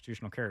have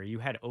constitutional carry. You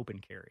had open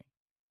carry,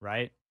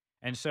 right?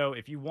 And so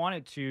if you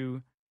wanted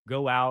to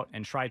go out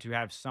and try to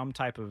have some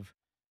type of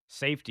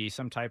safety,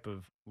 some type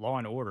of law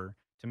and order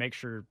to make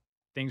sure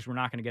things were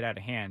not going to get out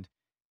of hand,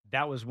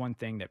 that was one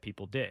thing that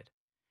people did.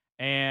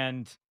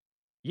 And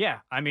yeah,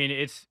 I mean,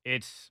 it's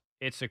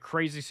a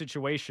crazy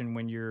situation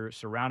when you're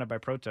surrounded by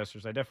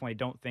protesters. I definitely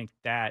don't think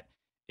that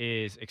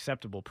is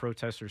acceptable.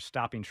 Protesters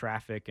stopping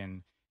traffic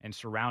and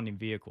surrounding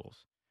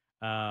vehicles.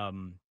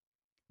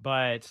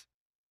 But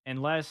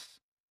unless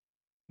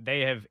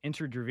they have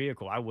entered your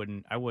vehicle, I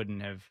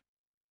wouldn't have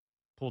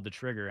pulled the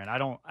trigger. And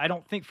I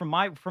don't think from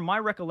my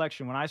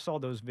recollection when I saw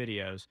those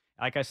videos,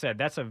 like I said,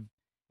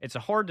 it's a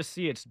hard to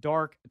see. It's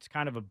dark. It's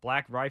kind of a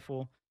black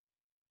rifle.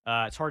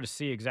 It's hard to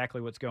see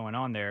exactly what's going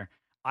on there.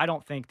 I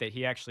don't think that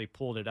he actually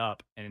pulled it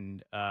up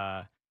and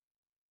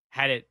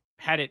had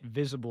it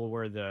visible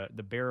where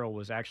the barrel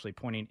was actually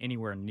pointing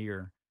anywhere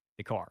near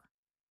the car.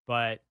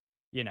 But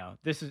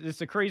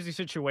it's a crazy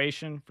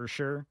situation for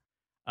sure.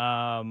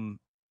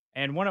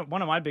 And one of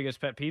my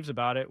biggest pet peeves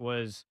about it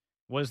was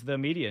the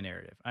media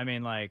narrative. I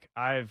mean, like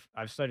I've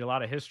studied a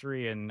lot of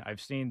history, and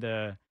I've seen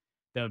the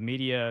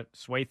media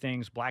sway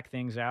things, black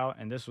things out,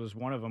 and this was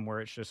one of them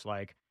where it's just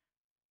like,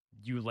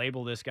 you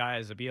label this guy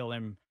as a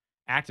BLM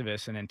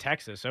activist, and in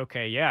Texas,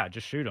 okay, yeah,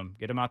 just shoot him,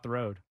 get him out the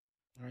road.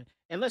 All right.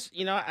 And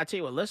I tell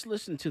you what, let's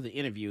listen to the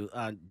interview.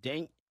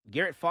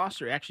 Garrett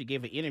Foster actually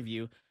gave an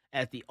interview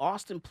at the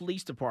Austin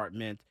Police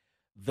Department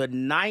the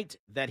night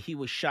that he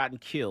was shot and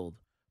killed,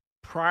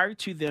 prior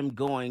to them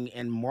going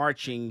and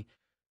marching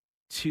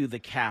to the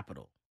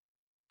Capitol.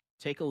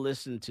 Take a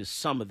listen to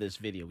some of this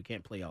video. We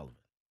can't play all of it.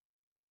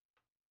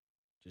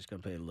 Just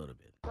gonna play a little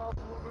bit. What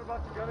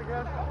about your gun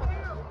again?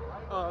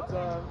 Oh,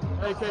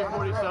 it's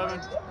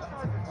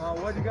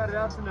AK-47. Why'd you got it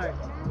out tonight?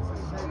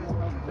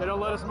 They don't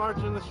let us march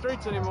in the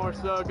streets anymore,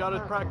 so got to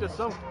practice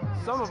some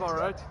of our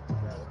rights.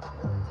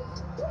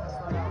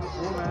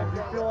 Well, man,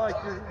 do you feel like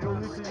you'll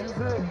need to use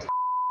it?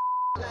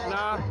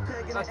 Nah,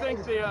 I think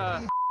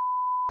I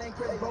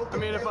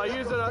mean, if I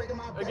use it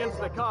against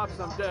the cops,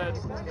 I'm dead.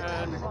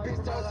 And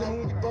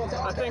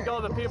I think all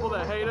the people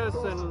that hate us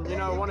and,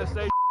 want to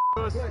say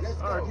to us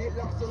are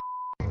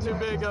too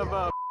big of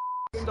a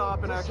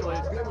stop and actually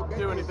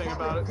do anything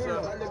about it.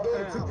 So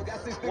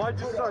why'd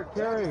you start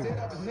carrying?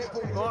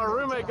 Well, our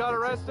roommate got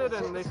arrested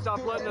and they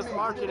stopped letting us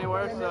march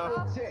anywhere,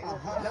 so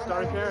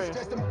started carrying.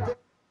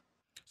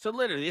 So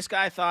literally, this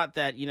guy thought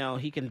that,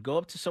 he can go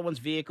up to someone's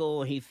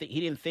vehicle. He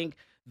thought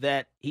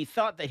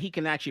that he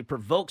can actually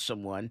provoke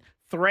someone,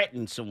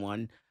 threaten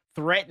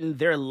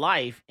their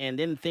life, and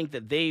then think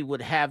that they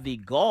would have the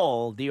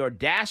gall, the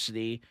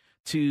audacity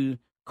to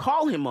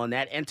call him on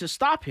that and to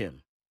stop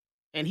him.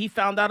 And he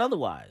found out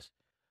otherwise.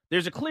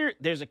 There's a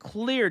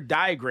clear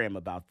diagram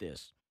about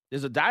this.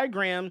 There's a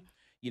diagram,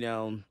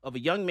 of a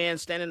young man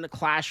standing in the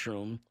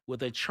classroom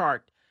with a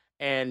chart,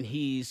 and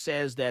he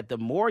says that the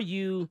more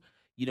you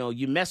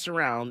mess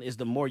around is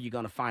the more you're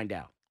going to find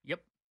out.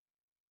 Yep.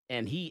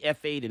 And he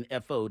FA'd and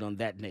FO'd on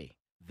that day,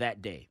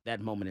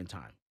 moment in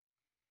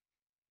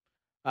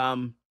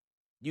time.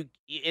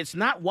 It's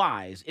not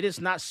wise. It is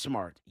not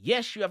smart.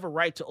 Yes, you have a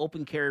right to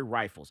open carry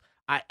rifles.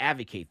 I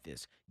advocate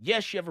this.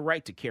 Yes, you have a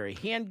right to carry a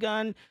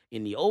handgun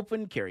in the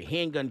open, carry a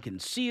handgun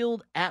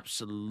concealed.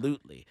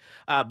 Absolutely.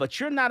 But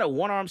you're not a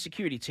one-armed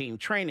security team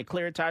trained in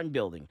clear time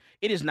building.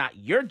 It is not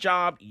your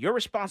job, your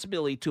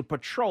responsibility to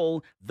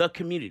patrol the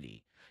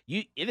community.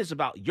 It is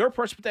about your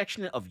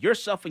protection of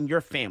yourself and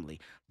your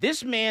family.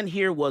 This man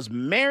here was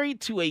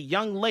married to a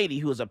young lady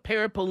who is a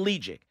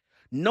paraplegic.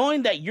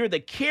 Knowing that you're the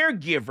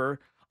caregiver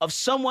of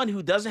someone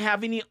who doesn't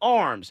have any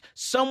arms,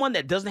 someone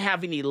that doesn't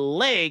have any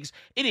legs,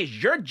 it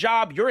is your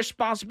job, your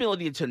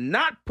responsibility to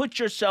not put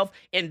yourself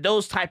in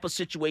those type of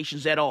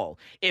situations at all.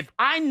 If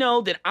I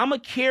know that I'm a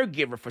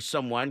caregiver for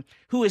someone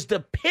who is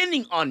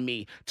depending on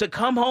me to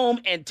come home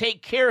and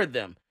take care of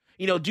them,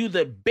 do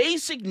the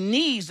basic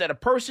needs that a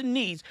person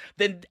needs,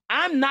 then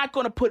I'm not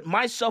going to put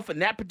myself in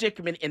that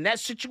predicament, in that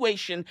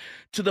situation,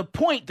 to the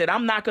point that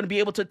I'm not going to be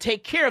able to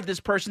take care of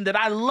this person that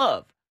I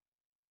love.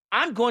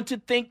 I'm going to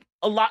think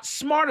a lot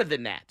smarter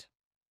than that.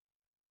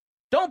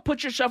 Don't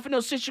put yourself in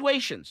those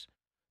situations.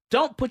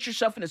 Don't put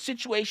yourself in a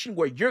situation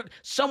where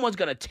someone's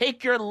going to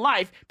take your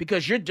life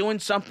because you're doing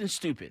something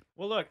stupid.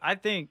 Well, look, I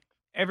think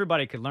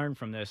everybody could learn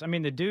from this. I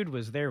mean, the dude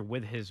was there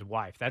with his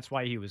wife. That's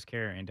why he was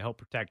carrying, to help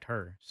protect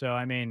her. So,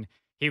 I mean,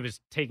 he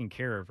was taking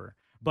care of her.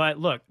 But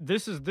look,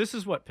 this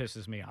is what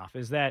pisses me off,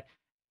 is that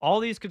all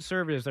these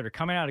conservatives that are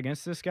coming out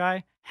against this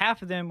guy,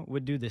 half of them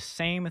would do the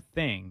same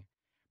thing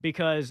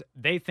because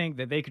they think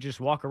that they could just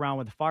walk around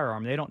with a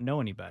firearm. They don't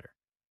know any better.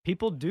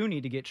 People do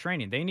need to get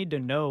training. They need to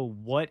know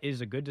what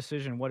is a good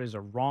decision, what is a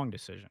wrong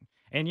decision.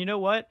 And you know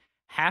what?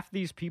 Half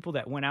these people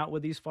that went out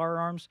with these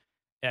firearms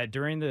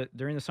during the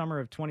summer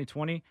of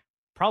 2020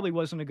 probably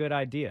wasn't a good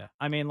idea.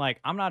 I mean,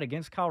 like, I'm not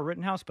against Kyle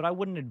Rittenhouse, but I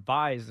wouldn't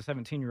advise the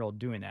 17-year-old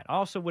doing that. I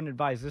also wouldn't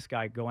advise this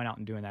guy going out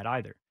and doing that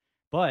either.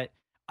 But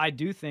I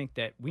do think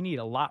that we need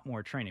a lot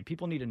more training.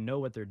 People need to know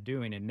what they're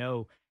doing and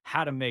know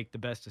how to make the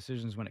best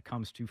decisions when it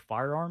comes to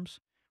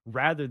firearms,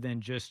 rather than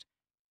just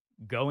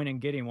going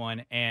and getting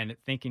one and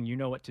thinking you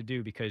know what to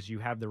do because you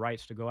have the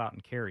rights to go out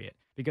and carry it.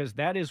 Because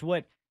that is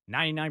what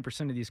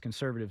 99% of these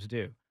conservatives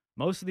do.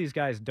 Most of these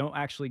guys don't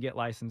actually get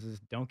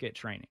licenses, don't get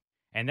training.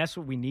 And that's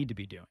what we need to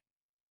be doing.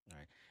 All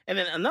right. And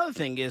then another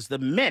thing is the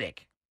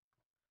medic.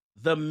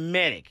 The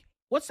medic.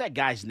 What's that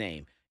guy's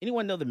name?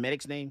 Anyone know the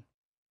medic's name?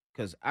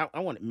 Because I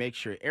want to make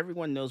sure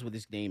everyone knows what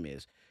his name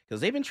is.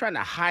 Because they've been trying to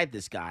hide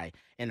this guy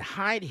and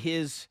hide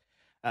his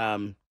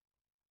name.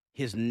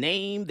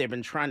 They've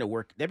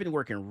been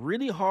working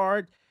really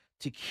hard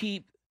to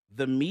keep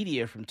the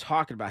media from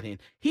talking about him.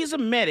 He's a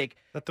medic.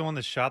 Is that the one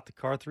that shot the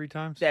car 3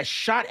 times? That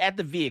shot at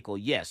the vehicle.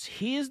 Yes,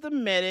 he is the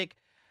medic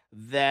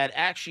that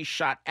actually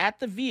shot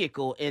at the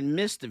vehicle and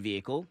missed the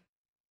vehicle.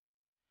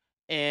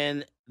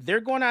 And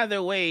they're going out of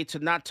their way to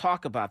not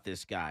talk about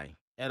this guy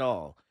at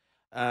all.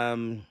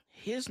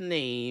 His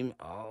name,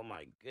 oh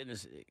my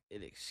goodness,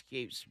 it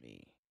escapes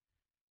me.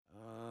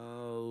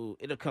 Oh,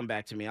 it'll come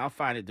back to me. I'll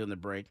find it during the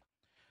break.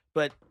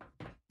 But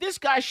this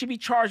guy should be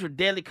charged with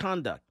deadly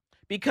conduct.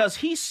 because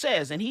he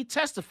says, and he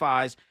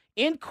testifies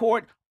in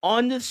court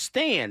on the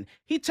stand,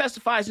 he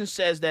testifies and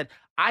says that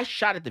I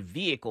shot at the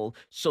vehicle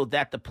so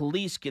that the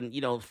police can,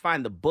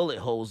 find the bullet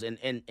holes and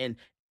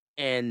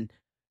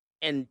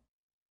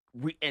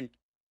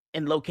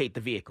locate the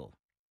vehicle.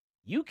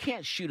 You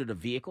can't shoot at a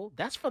vehicle.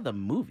 That's for the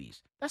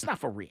movies. That's not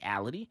for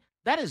reality.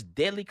 That is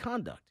deadly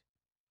conduct.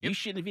 You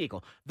shoot at a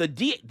vehicle.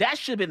 That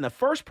should have been the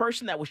first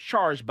person that was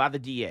charged by the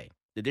DA,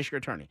 the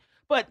district attorney.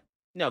 But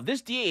no,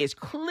 this DA is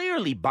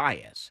clearly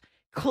biased,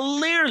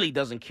 clearly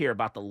doesn't care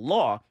about the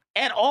law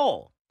at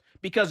all.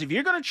 Because if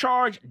you're going to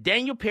charge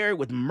Daniel Perry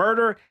with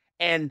murder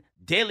and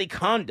deadly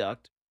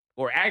conduct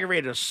or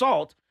aggravated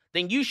assault,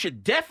 then you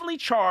should definitely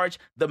charge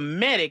the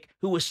medic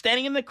who was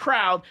standing in the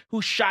crowd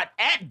who shot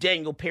at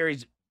Daniel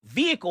Perry's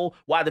vehicle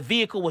while the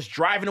vehicle was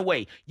driving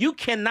away. You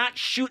cannot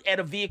shoot at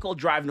a vehicle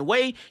driving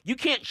away. You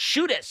can't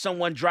shoot at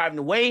someone driving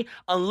away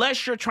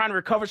unless you're trying to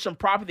recover some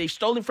property they've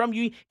stolen from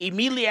you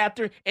immediately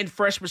after in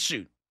fresh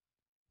pursuit.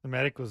 The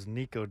medic was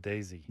Nico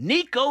Daisy.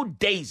 Nico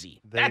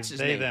Daisy. That's his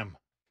name. Them.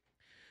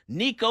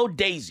 Nico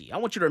Daisy. I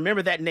want you to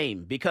remember that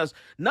name because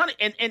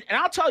and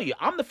I'll tell you,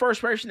 I'm the first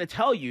person to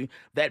tell you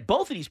that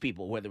both of these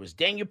people, whether it was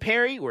Daniel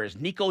Perry, whether it's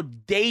Nico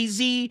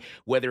Daisy,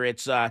 whether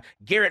it's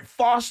Garrett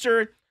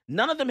Foster,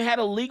 none of them had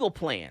a legal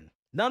plan.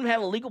 None of them had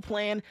a legal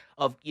plan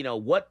of,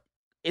 what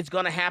is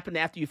going to happen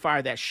after you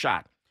fire that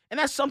shot. And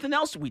that's something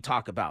else that we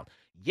talk about.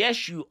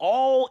 Yes,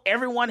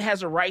 everyone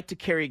has a right to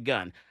carry a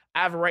gun.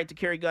 I have a right to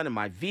carry a gun in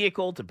my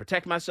vehicle to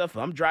protect myself if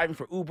I'm driving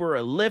for Uber or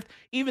Lyft.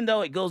 Even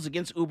though it goes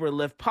against Uber or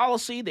Lyft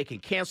policy, they can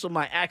cancel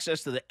my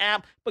access to the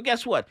app. But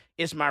guess what?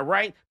 It's my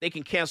right. They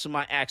can cancel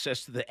my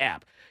access to the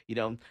app.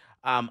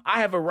 I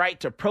have a right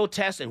to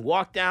protest and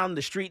walk down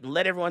the street and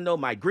let everyone know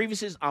my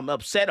grievances. I'm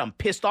upset. I'm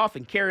pissed off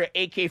and carry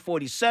an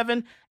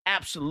AK-47.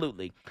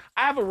 Absolutely.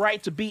 I have a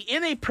right to be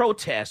in a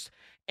protest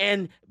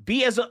and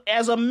be as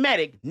a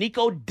medic.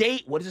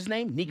 What is his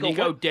name?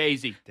 Nico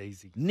Daisy.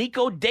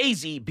 Nico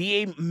Daisy,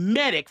 be a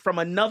medic from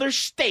another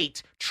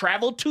state,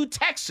 travel to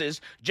Texas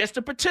just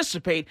to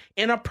participate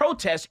in a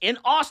protest in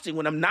Austin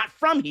when I'm not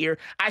from here.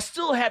 I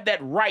still have that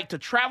right to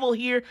travel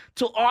here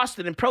to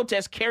Austin and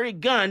protest, carry a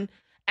gun.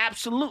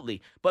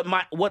 Absolutely. But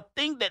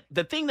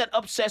the thing that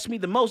upsets me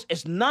the most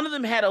is none of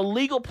them had a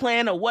legal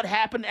plan of what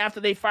happened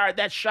after they fired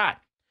that shot.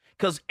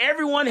 Because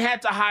everyone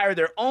had to hire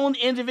their own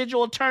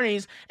individual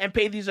attorneys and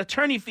pay these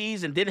attorney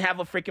fees and didn't have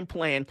a freaking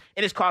plan.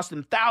 And it's cost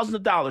them thousands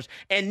of dollars.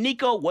 And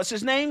Nico, what's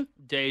his name?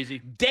 Daisy.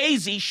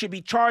 Daisy should be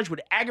charged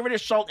with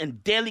aggravated assault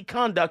and deadly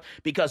conduct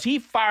because he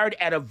fired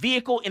at a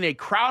vehicle in a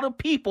crowd of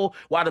people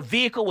while the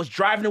vehicle was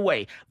driving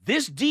away.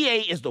 This DA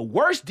is the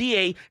worst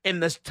DA in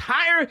the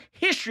entire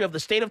history of the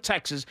state of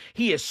Texas.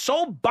 He is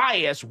so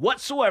biased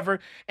whatsoever.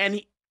 And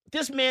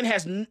this man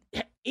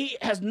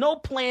has no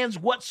plans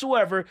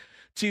whatsoever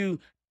to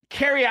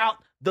carry out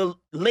the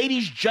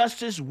ladies'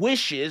 justice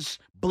wishes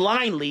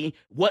blindly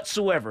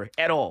whatsoever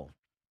at all.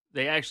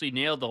 They actually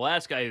nailed the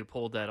last guy who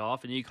pulled that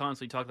off, and you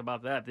constantly talked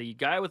about that. The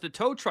guy with the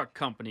tow truck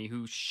company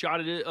who shot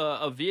at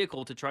a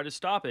vehicle to try to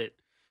stop it.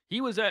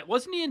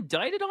 Wasn't he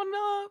indicted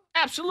on?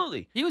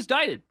 Absolutely. He was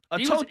indicted.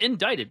 He was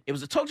indicted. It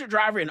was a tow truck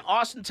driver in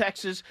Austin,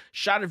 Texas,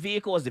 shot a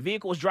vehicle as the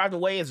vehicle was driving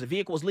away, as the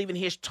vehicle was leaving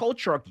his tow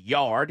truck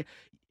yard.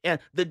 And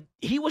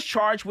he was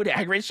charged with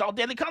aggravated assault,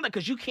 deadly conduct,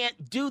 because you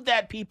can't do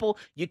that, people.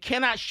 You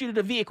cannot shoot at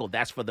a vehicle.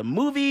 That's for the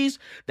movies.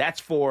 That's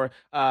for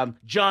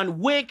John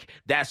Wick.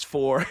 That's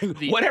for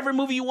whatever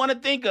movie you want to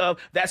think of.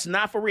 That's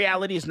not for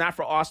reality. It's not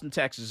for Austin,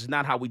 Texas. It's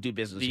not how we do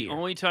business here. The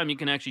only time you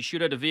can actually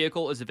shoot at a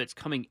vehicle is if it's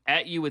coming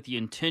at you with the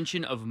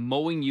intention of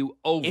mowing you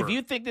over. If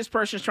you think this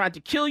person is trying to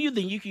kill you,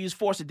 then you can use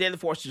force or deadly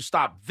force to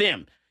stop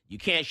them. You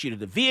can't shoot at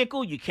the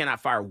vehicle. You cannot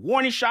fire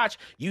warning shots.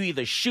 You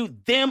either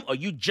shoot them or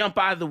you jump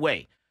out of the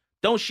way.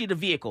 Don't shoot a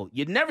vehicle.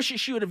 You never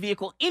should shoot a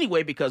vehicle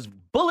anyway because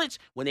bullets,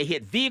 when they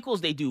hit vehicles,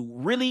 they do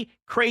really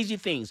crazy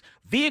things.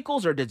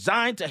 Vehicles are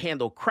designed to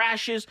handle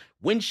crashes,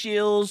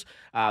 windshields.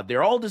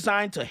 They're all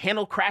designed to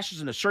handle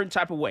crashes in a certain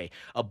type of way.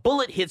 A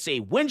bullet hits a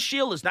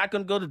windshield, it's not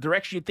going to go the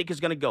direction you think it's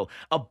going to go.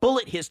 A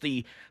bullet hits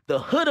the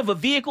hood of a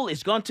vehicle,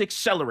 it's going to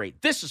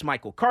accelerate. This is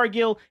Michael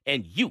Cargill,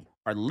 and you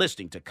are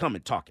listening to Come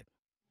and Talk It.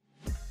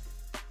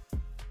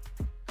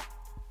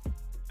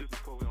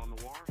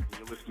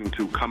 Listening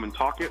to Come and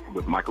Talk It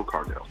with Michael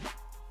Cargill.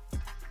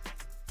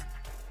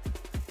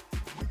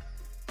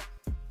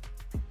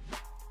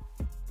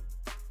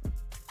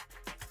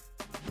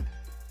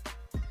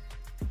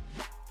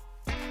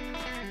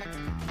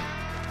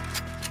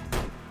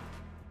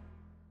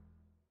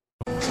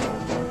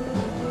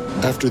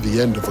 After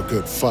the end of a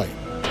good fight,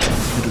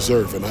 you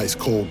deserve an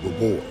ice-cold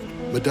reward.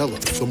 Modelo,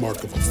 the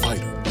mark of a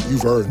fighter.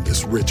 You've earned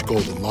this rich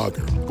golden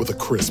lager with a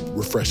crisp,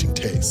 refreshing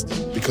taste.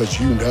 Because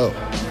you know,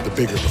 the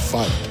bigger the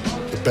fight,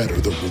 the better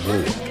the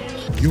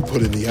reward. You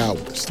put in the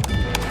hours,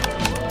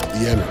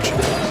 the energy,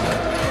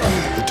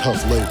 the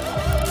tough labor.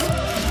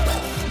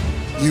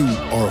 You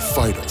are a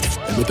fighter,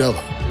 and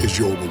Modelo is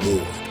your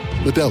reward.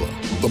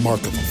 Modelo, the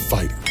mark of a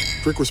fighter.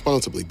 Drink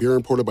responsibly. Beer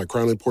imported by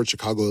Crown Imports,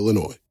 Chicago,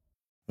 Illinois.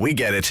 We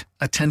get it.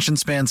 Attention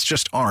spans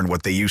just aren't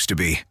what they used to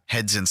be.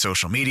 Heads in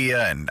social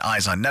media and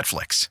eyes on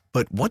Netflix.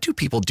 But what do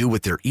people do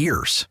with their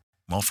ears?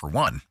 Well, for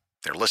one,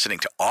 they're listening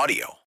to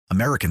audio.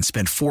 Americans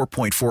spend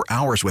 4.4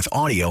 hours with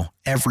audio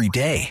every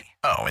day.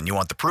 Oh, and you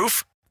want the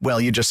proof?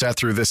 Well, you just sat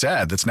through this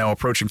ad that's now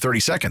approaching 30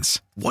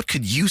 seconds. What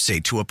could you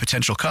say to a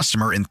potential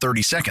customer in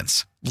 30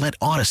 seconds? Let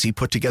Odyssey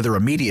put together a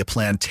media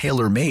plan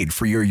tailor-made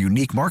for your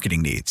unique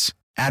marketing needs.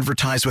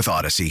 Advertise with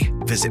Odyssey.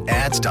 Visit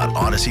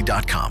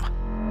ads.odyssey.com.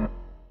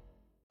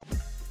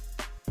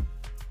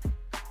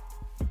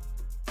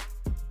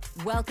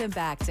 Welcome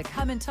back to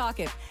Come and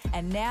Talk It.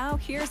 And now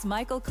here's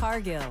Michael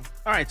Cargill.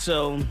 All right,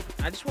 so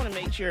I just want to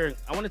make sure,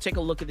 I want to take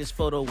a look at this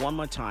photo one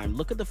more time.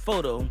 Look at the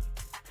photo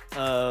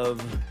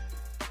of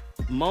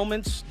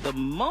the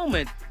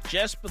moment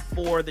just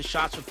before the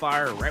shots were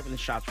fired, or right when the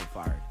shots were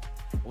fired.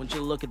 I want you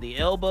to look at the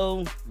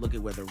elbow, look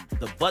at where the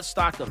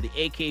buttstock of the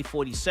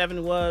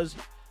AK-47 was,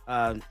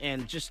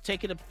 and just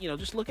take it,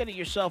 just look at it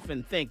yourself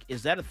and think,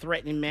 is that a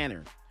threatening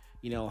manner?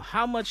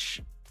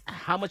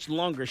 How much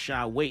longer should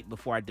I wait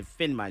before I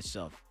defend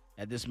myself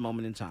at this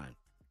moment in time?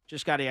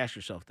 Just got to ask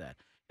yourself that.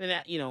 And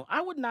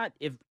I would not,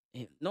 if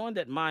knowing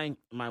that my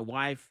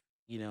wife,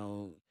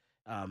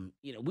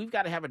 we've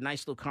got to have a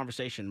nice little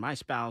conversation, my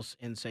spouse,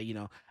 and say,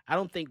 I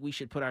don't think we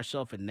should put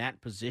ourselves in that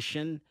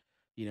position.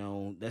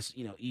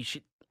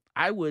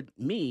 I would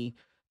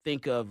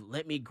think of,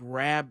 let me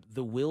grab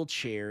the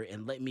wheelchair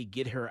and let me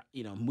get her,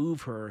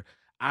 move her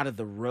out of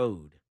the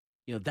road.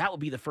 That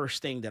would be the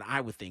first thing that I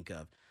would think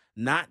of,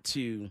 not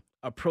to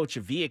approach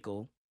a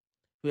vehicle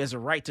who has a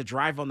right to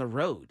drive on the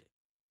road.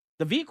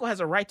 The vehicle has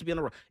a right to be on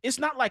the road. It's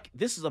not like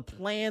this is a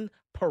planned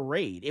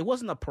parade. It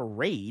wasn't a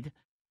parade.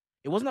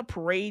 It wasn't a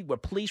parade where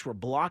police were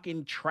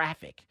blocking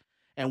traffic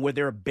and where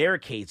there are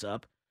barricades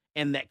up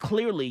and that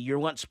clearly you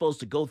weren't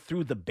supposed to go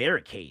through the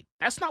barricade.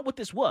 That's not what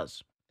this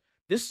was.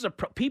 This is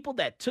people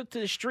that took to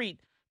the street,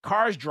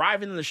 cars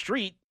driving in the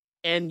street,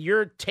 and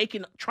you're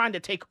trying to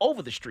take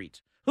over the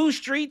streets. Whose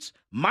streets?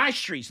 My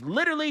streets.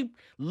 Literally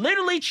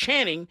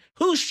chanting,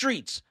 whose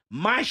streets?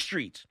 My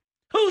streets.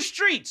 Whose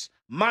streets?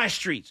 My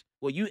streets.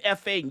 Well, you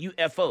FA and you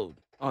FO'd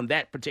on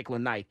that particular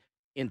night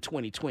in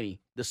 2020,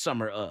 the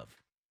summer of.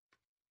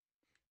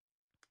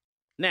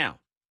 Now,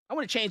 I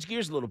want to change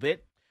gears a little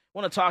bit. I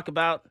want to talk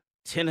about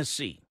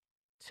Tennessee.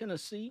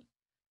 Tennessee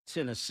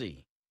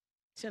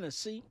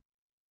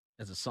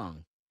as a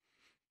song.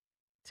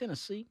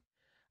 Tennessee.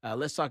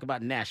 Let's talk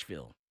about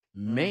Nashville.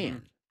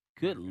 Man,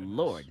 good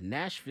Lord.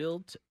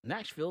 Nashville,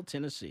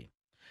 Tennessee.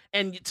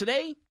 And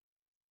today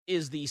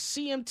is the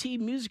CMT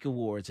Music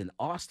Awards in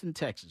Austin,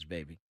 Texas,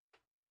 baby.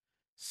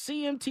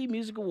 CMT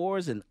Music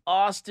Awards in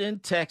Austin,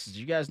 Texas.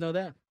 You guys know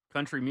that?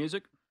 Country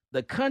music?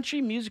 The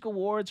Country Music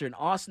Awards are in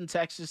Austin,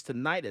 Texas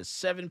tonight at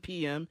 7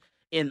 p.m.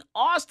 in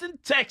Austin,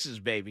 Texas,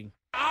 baby.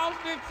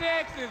 Austin,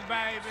 Texas,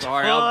 baby.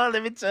 Sorry.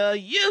 Let me tell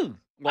you.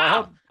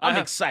 Well, I'm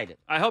excited.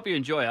 I hope you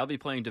enjoy it. I'll be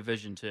playing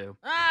Division 2.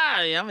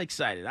 Yeah, I'm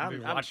excited.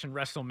 I'm watching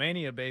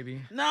WrestleMania,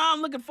 baby. No,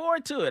 I'm looking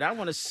forward to it. I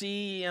want to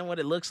see what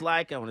it looks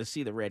like. I want to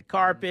see the red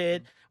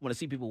carpet. I want to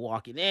see people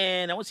walking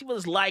in. I want to see what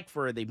it's like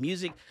for the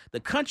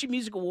Country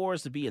Music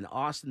Awards to be in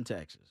Austin,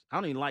 Texas. I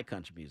don't even like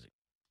country music.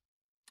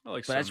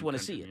 But I just want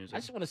to see it. I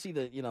just want to see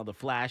the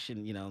flash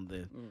and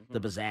the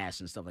pizzazz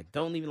and stuff. Like,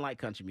 don't even like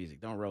country music.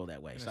 Don't roll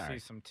that way. Sorry.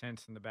 See some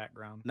tents in the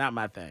background. Not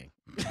my thing.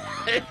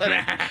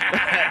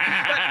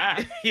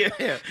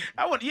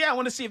 I want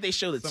to see if they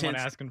show the Someone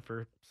tents. asking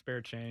for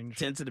spare change.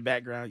 Tents in the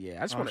background.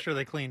 Yeah, I'm sure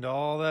they cleaned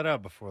all that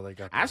up before they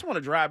got there. I just want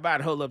to drive by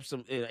and hold up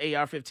some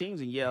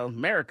AR-15s and yell,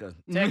 "America,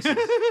 Texas."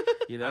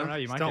 I don't know.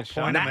 You might don't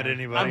point them at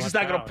anybody. I'm just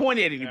not going to point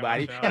at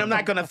anybody, and I'm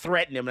not going to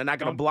threaten them. I'm not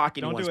going to block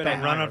anyone's path.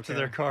 Don't run up to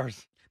their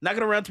cars. Not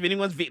gonna run up to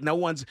anyone's no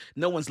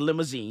one's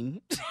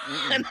limousine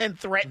and then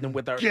threaten them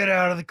with our get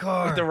out of the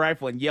car with the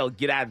rifle and yell,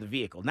 "Get out of the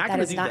vehicle." That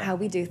is not how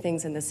we do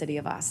things in the city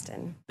of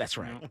Austin. That's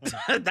right.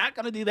 Not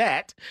gonna do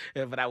that.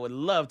 But I would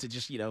love to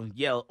just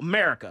yell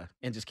 "America"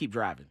 and just keep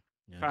driving.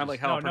 Kind of like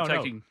how I'm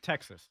protecting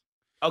Texas.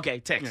 Okay,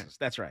 Texas.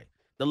 Yeah. That's right.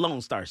 The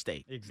Lone Star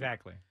State.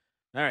 Exactly.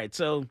 All right.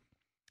 So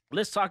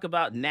let's talk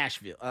about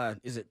Nashville.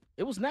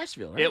 It was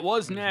Nashville, right? It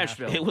was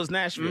Nashville. It was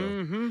Nashville.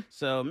 Mm-hmm.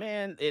 So,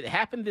 man, it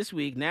happened this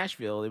week,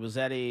 Nashville. It was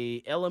at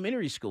a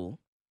elementary school.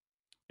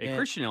 A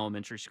Christian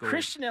elementary school.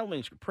 Christian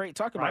elementary school.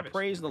 Talk about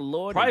praising the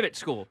Lord. Private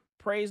school.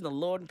 Praising the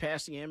Lord and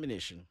passing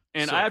ammunition.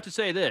 And I have to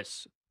say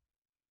this.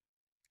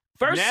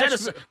 First,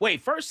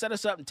 set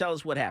us up and tell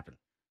us what happened.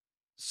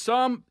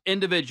 Some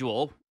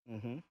individual,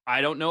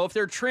 I don't know if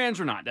they're trans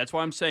or not. That's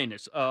why I'm saying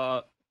this.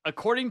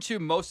 According to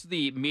most of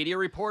the media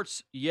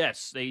reports,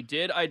 yes, they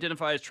did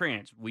identify as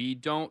trans. We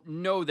don't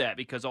know that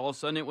because all of a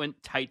sudden it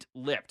went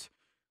tight-lipped.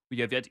 We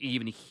have yet to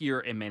even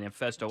hear a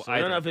manifesto so either. I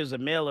don't know if it was a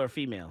male or a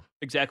female.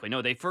 Exactly.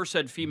 No, they first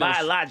said female.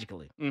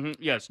 Biologically.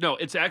 Yes. No,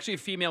 it's actually a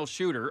female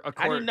shooter.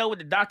 I didn't know what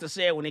the doctor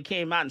said when he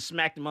came out and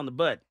smacked him on the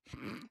butt.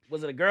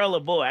 Was it a girl or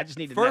boy? I just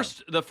need to know.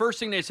 The first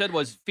thing they said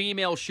was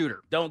female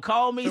shooter. Don't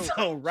call me.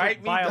 Don't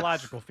write me.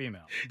 Biological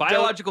female.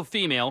 Biological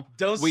female.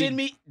 Don't send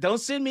me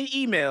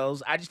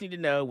emails. I just need to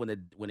know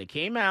when it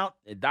came out,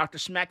 the doctor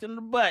smacked him on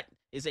the butt.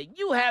 is that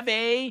you have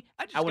a.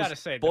 I just got to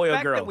say, boy the or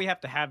fact girl. that we have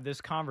to have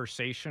this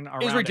conversation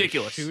around Is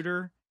ridiculous. a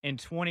shooter in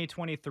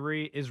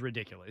 2023 is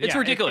ridiculous. It's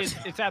ridiculous.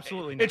 It's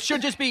absolutely It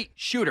should just be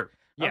shooter.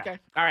 Yeah. Okay.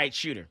 All right,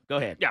 shooter. Go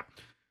ahead. Yeah.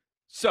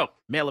 So,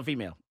 male or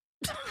female?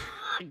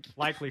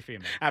 Likely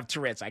female. I have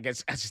Tourette's. I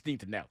guess I just need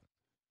to know.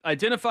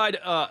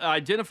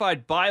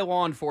 Identified by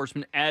law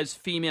enforcement as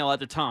female at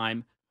the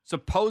time,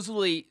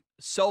 supposedly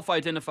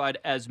self-identified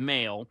as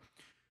male.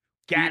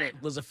 Got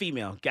it. Was a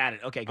female. Got it.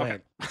 Okay, go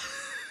ahead.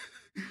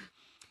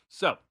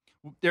 So,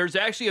 there's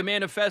actually a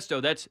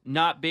manifesto that's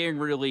not being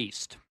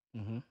released.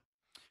 Mm-hmm.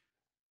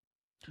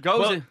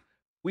 Goes.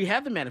 We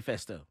have the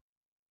manifesto.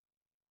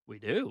 We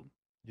do.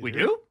 You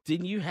do?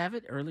 Didn't you have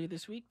it earlier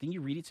this week? Didn't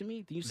you read it to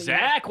me? Didn't you say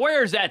Zach,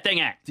 where's that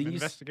thing at? Didn't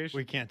Investigation.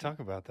 We can't talk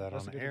about that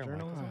on the air.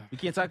 Michael. We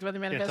can't talk about the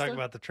Can't manifesto? talk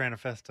about the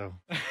Tranifesto.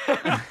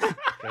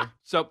 Okay.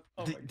 So,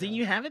 didn't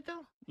you have it,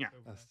 though? Yeah.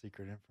 That's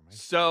secret information.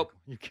 So,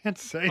 You can't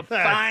say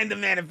that. Find the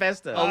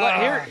manifesto.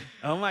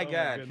 Oh, my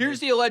God.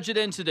 Here's the alleged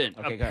incident.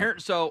 Okay, go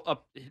ahead. So, a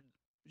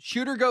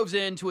shooter goes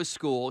into a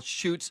school,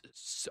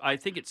 shoots, I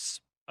think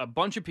it's a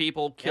bunch of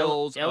people,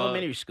 kills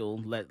elementary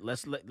school.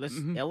 Let's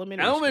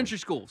elementary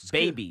school.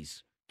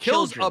 Babies.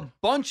 Kills children. a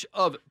bunch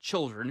of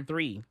children.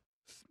 Three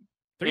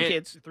And-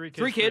 kids. Three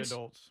Three kids.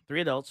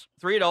 Three adults.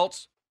 Three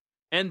adults.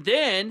 And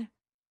then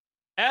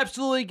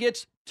absolutely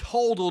gets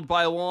totaled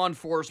by law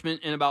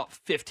enforcement in about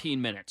 15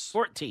 minutes.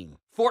 14.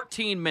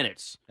 14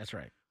 minutes. That's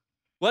right.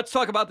 Let's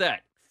talk about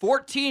that.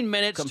 14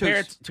 minutes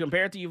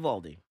Compare it to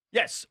Uvalde.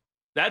 Yes,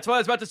 that's what I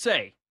was about to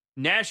say.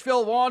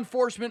 Nashville law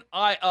enforcement,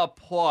 I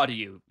applaud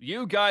you.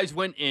 You guys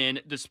went in,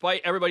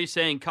 despite everybody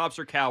saying cops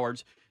are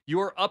cowards. You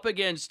were up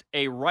against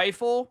a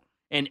rifle,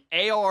 an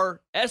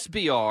AR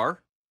SBR,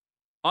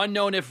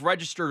 unknown if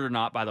registered or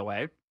not, by the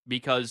way,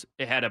 because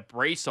it had a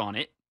brace on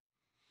it,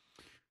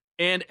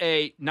 and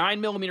a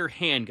 9mm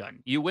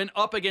handgun. You went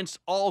up against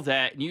all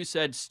that, and you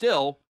said,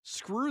 still,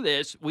 screw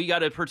this. We got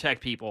to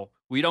protect people.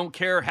 We don't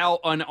care how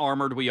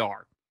unarmored we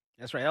are.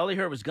 That's right. All they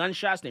heard was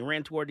gunshots, and they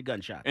ran toward the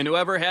gunshots. And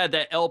whoever had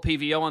that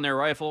LPVO on their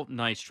rifle,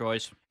 nice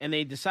choice. And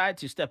they decided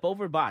to step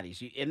over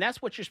bodies. And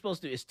that's what you're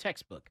supposed to do. It's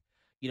textbook.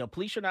 You know,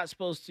 police are not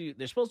supposed to,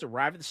 they're supposed to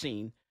arrive at the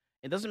scene.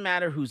 It doesn't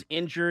matter who's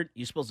injured.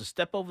 You're supposed to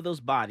step over those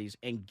bodies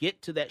and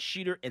get to that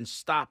shooter and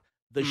stop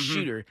the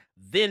shooter,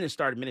 then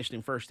start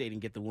administering first aid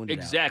and get the wounded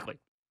out. Exactly.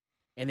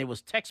 And it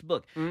was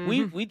textbook.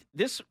 We've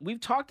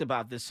talked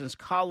about this since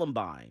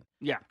Columbine.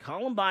 Yeah.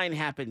 Columbine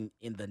happened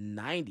in the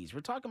 90s. We're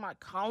talking about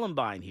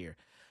Columbine here.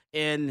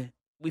 And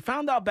we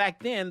found out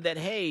back then that,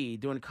 hey,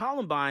 during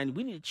Columbine,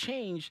 we need to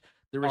change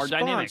the Our response.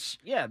 dynamics.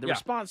 Yeah, the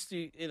response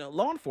to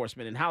law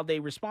enforcement and how they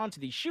respond to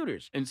these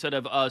shooters. Instead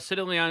of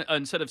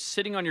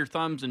sitting on your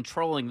thumbs and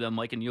trolling them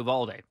like in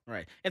Uvalde.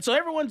 Right. And so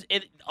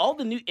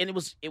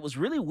it was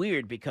really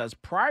weird because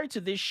prior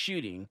to this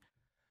shooting,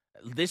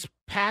 this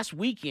past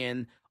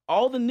weekend,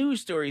 all the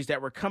news stories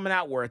that were coming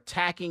out were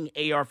attacking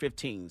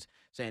AR-15s,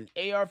 saying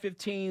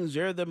AR-15s,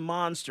 they're the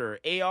monster.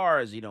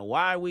 ARs,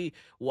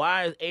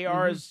 why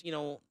ARs,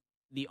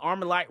 the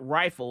Armalite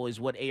rifle is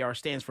what AR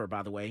stands for,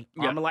 by the way.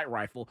 Yep. Armalite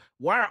rifle.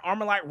 Why are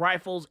Armalite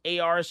rifles,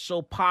 ARs,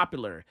 so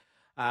popular?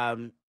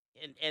 And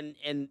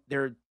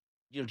they're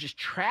just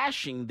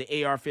trashing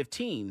the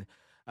AR-15,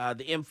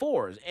 the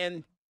M4s.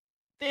 And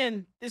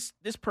then this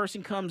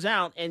person comes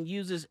out and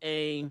uses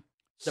the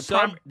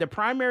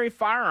primary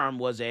firearm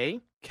was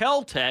a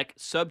Kel-Tec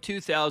sub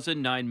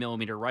 2000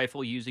 9mm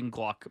rifle using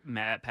Glock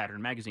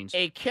pattern magazines.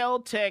 A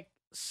Kel-Tec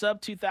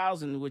sub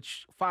 2000,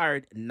 which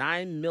fired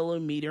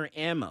 9mm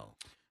ammo.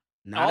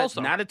 Not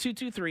a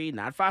 223,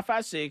 not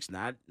 5.56,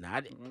 not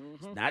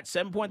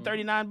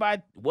 7.39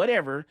 by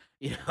whatever.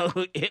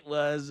 It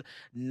was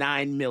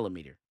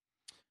 9mm.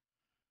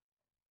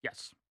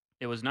 Yes,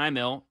 it was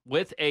 9mm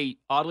with a,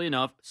 oddly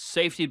enough,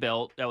 safety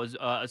belt that was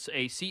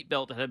a seat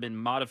belt that had been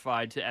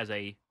modified as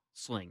a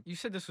sling. You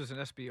said this was an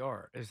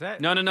SBR. Is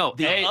that No.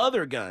 The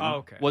other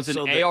gun was an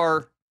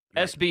AR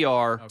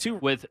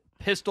SBR with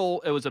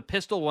pistol. It was a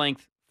pistol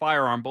length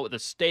firearm, but with a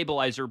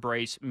stabilizer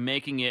brace,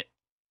 making it.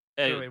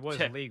 So it was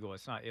legal.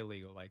 It's not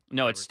illegal.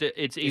 No, it's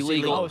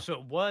illegal. Oh, so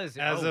it was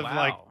as of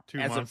like 2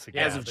 months ago.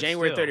 As of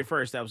January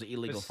 31st, that was an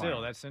illegal still,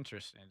 firearm. that's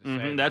interesting. To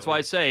say That's why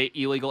I say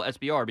illegal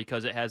SBR,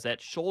 because it has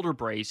that shoulder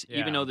brace. Yeah.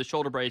 Even though the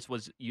shoulder brace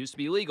used to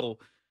be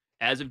illegal,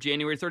 as of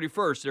January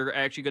 31st, they're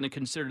actually going to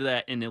consider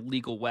that an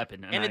illegal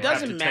weapon. And it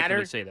doesn't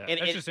matter. Say that.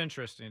 That's just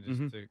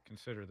interesting to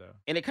consider, though.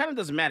 And it kind of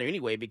doesn't matter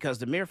anyway, because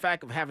the mere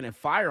fact of having a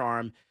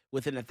firearm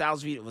within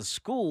 1,000 feet of a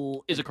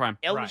school is a crime.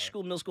 Elementary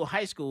school, middle school,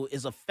 high school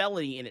is a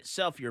felony in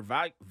itself. You're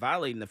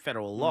violating the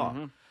federal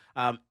law.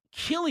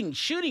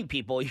 Shooting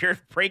people, you're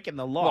breaking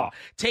the law.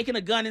 Taking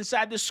a gun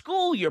inside the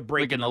school, you're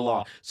breaking the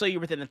law. So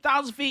you're within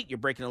 1,000 feet, you're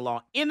breaking the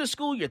law. In the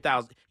school, you're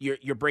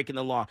breaking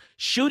the law.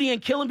 Shooting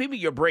and killing people,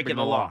 you're breaking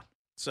the law.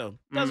 So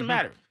it doesn't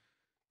matter.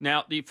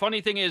 Now, the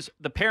funny thing is,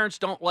 the parents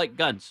don't like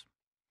guns.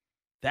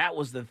 That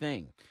was the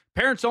thing.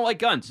 Parents don't like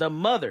guns. The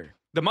mother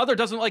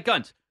doesn't like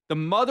guns. The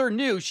mother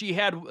knew she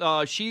had,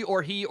 she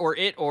or he or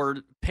it or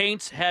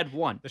Paints had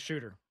one. The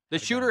shooter. The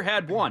shooter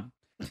had one.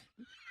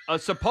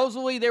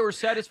 Supposedly, they were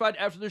satisfied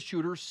after the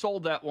shooter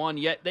sold that one,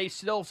 yet they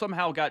still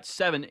somehow got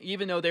 7,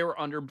 even though they were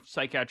under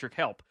psychiatric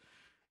help.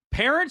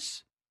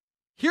 Parents,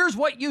 here's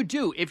what you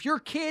do. If your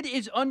kid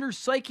is under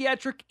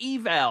psychiatric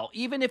eval,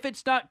 even if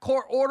it's not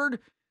court-ordered,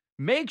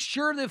 make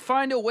sure to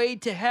find a way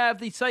to have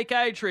the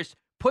psychiatrist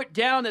put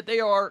down that they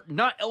are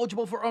not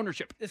eligible for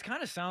ownership. This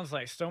kind of sounds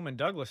like Stoneman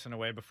Douglas in a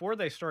way. Before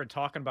they started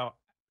talking about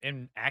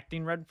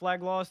enacting red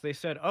flag laws, they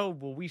said, oh,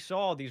 well, we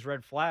saw these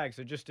red flags.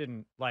 It just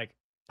didn't,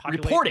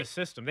 populate report the it.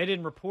 system. They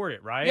didn't report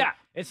it, right? Yeah.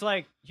 It's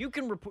like, you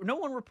can report. No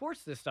one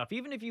reports this stuff.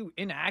 Even if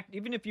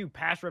you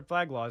pass red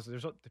flag laws,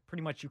 there's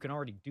pretty much you can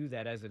already do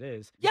that as it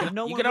is. Yeah,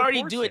 no you one can already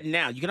reports do it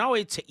now. You can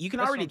already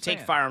take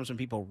saying. firearms from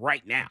people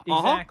right now.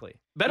 Exactly.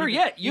 Better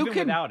Even- yet, you even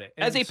can, without it.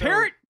 as And a so-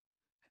 parent,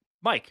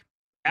 Mike,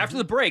 after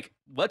the break,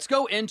 let's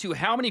go into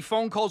how many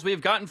phone calls we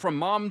have gotten from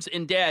moms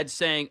and dads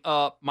saying,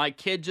 my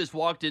kid just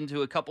walked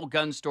into a couple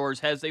gun stores.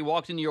 Has they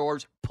walked into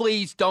yours?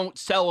 Please don't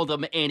sell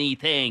them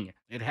anything.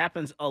 It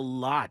happens a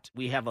lot.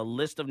 We have a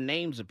list of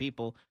names of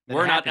people that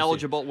We're it not happens to.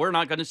 eligible. We're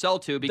not going to sell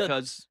to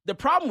because The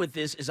problem with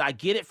this is I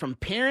get it from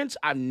parents.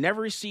 I've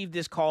never received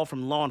this call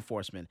from law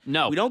enforcement.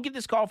 No. We don't get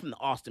this call from the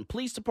Austin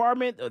Police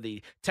Department or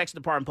the Texas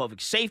Department of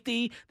Public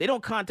Safety. They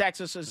don't contact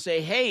us and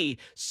say, hey,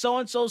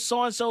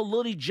 so-and-so,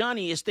 little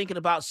Johnny is thinking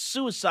about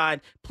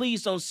suicide.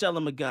 Please don't sell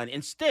him a gun.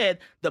 Instead,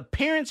 the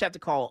parents have to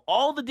call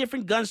all the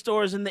different gun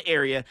stores in the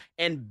area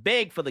and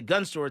beg for the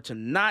gun store to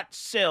not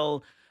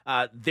sell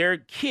their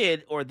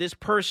kid or this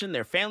person,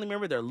 their family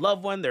member, their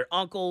loved one, their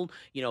uncle,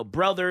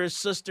 brother,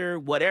 sister,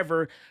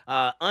 whatever,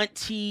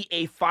 auntie,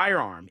 a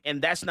firearm.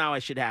 And that's not how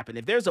it should happen.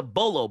 If there's a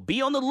bolo,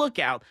 be on the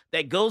lookout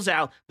that goes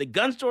out. The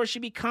gun store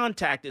should be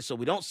contacted so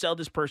we don't sell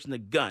this person a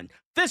gun.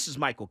 This is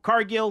Michael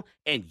Cargill,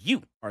 and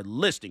you are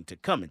listening to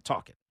Come and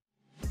Talk It.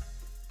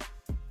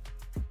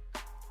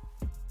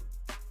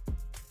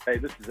 Hey,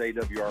 this is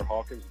AWR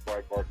Hawkins of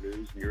Breitbart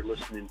News, and you're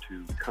listening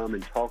to Come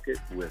and Talk It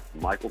with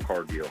Michael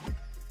Cargill.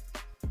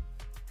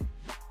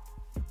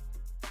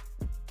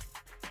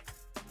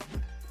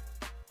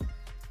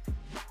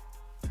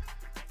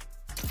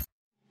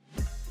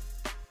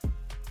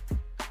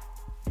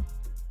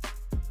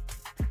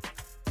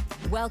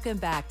 Welcome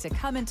back to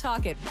Come and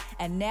Talk It.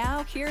 And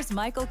now here's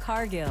Michael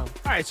Cargill. All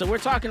right, so we're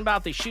talking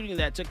about the shooting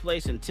that took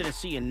place in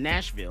Tennessee and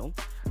Nashville.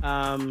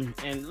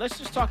 And let's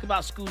just talk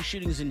about school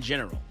shootings in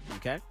general,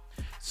 okay?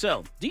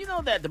 So, do you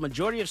know that the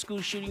majority of school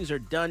shootings are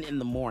done in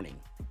the morning?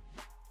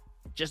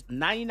 Just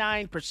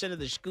 99% of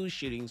the school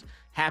shootings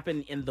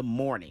happen in the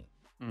morning,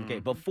 okay,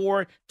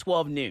 before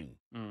 12 noon,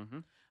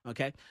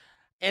 okay?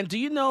 And do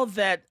you know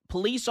that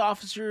police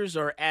officers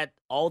are at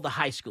all the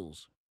high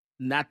schools,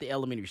 not the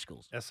elementary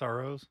schools?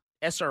 SROs?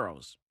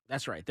 SROs.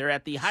 That's right. They're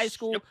at the high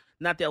school,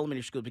 not the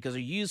elementary school, because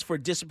they're used for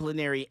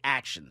disciplinary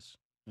actions,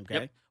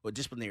 okay, or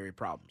disciplinary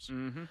problems.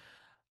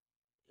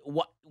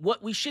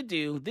 What we should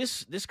do,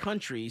 this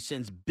country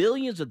sends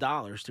billions of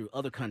dollars through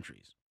other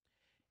countries.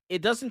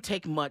 It doesn't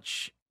take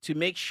much to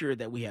make sure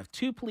that we have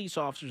 2 police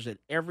officers at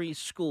every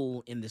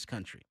school in this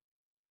country.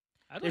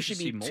 There should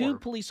be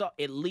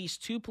at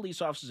least 2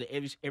 police officers at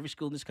every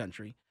school in this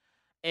country,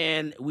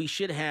 and we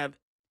should have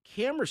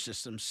camera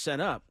systems set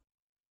up,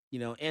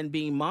 and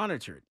being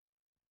monitored.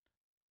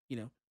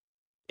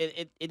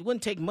 It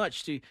wouldn't take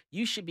much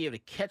you should be able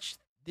to catch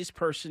this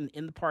person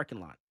in the parking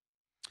lot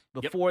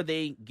before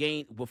they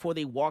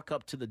walk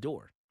up to the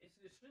door. It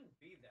shouldn't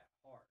be that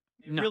hard.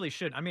 It really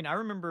should. I mean, I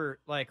remember,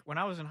 when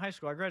I was in high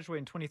school, I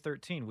graduated in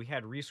 2013. We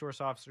had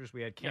resource officers.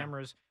 We had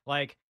cameras.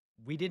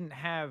 We didn't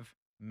have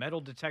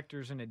metal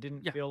detectors, and it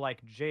didn't feel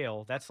like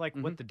jail. That's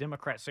what the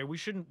Democrats say. We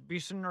shouldn't be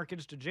sending our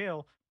kids to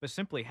jail, but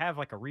simply have,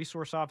 a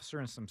resource officer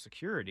and some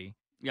security.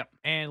 Yep.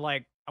 And,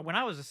 when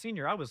I was a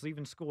senior, I was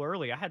leaving school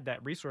early. I had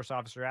that resource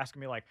officer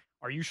asking me,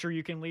 are you sure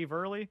you can leave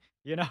early?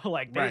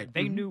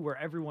 They knew where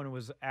everyone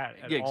was at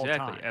all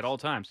times. At all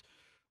times.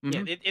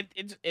 Yeah,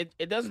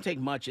 it doesn't take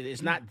much.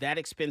 It's not that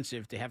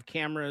expensive to have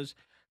cameras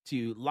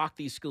to lock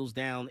these schools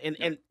down.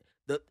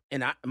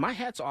 My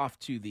hat's off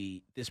to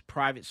this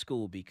private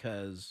school,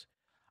 because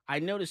I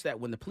noticed that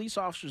when the police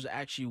officers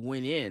actually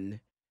went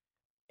in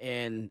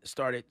and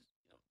started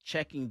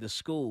checking the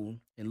school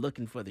and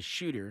looking for the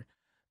shooter,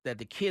 that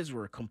the kids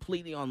were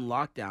completely on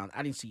lockdown.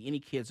 I didn't see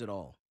any kids at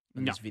all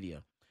in this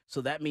video.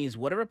 So that means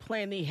whatever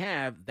plan they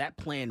have, that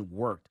plan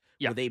worked.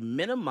 Where they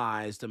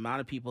minimized the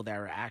amount of people that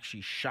were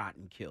actually shot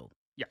and killed.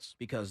 Yes.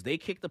 Because they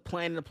kicked the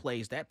plan into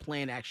place. That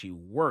plan actually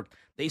worked.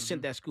 They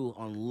sent that school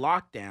on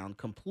lockdown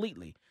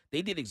completely.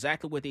 They did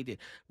exactly what they did,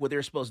 what they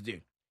were supposed to do.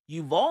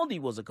 Uvalde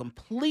was a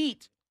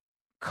complete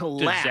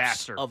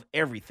collapse of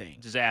everything.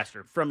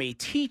 Disaster. From a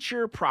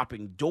teacher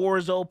propping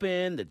doors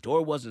open, the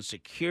door wasn't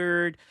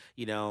secured,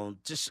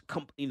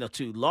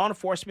 to law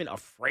enforcement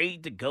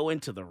afraid to go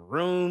into the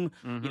room,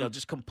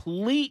 just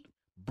complete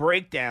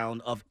breakdown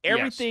of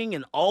everything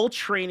and all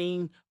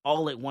training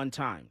all at one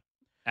time.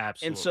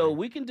 Absolutely. And so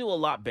we can do a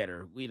lot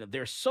better.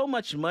 There's so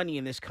much money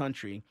in this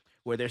country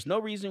where there's no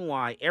reason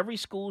why every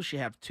school should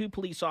have 2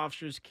 police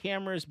officers,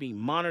 cameras being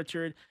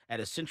monitored at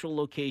a central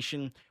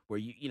location where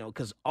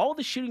because all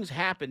the shootings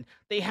happen,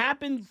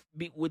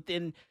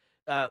 within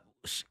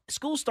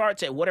school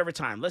starts at whatever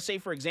time. Let's say,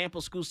 for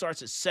example, school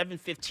starts at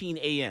 7:15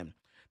 a.m.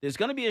 There's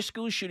going to be a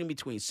school shooting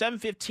between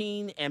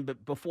 7:15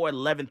 and before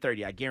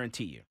 11:30, I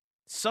guarantee you.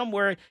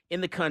 Somewhere in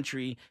the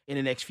country in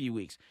the next few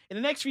weeks. In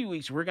the next few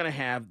weeks, we're going to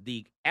have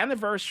the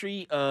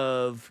anniversary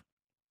of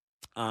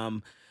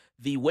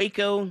the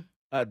Waco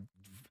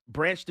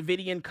Branch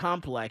Davidian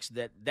complex,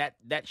 that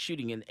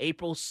shooting in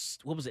April,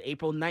 what was it,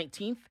 April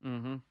 19th?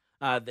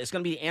 Mm-hmm. There's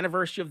going to be the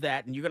anniversary of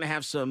that, and you're going to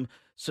have some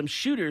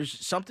shooters.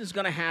 Something's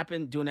going to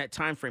happen during that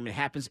time frame. It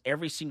happens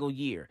every single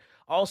year.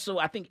 Also,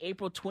 I think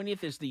April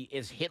 20th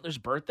is Hitler's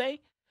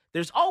birthday.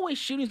 There's always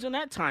shootings in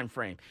that time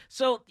frame.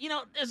 So,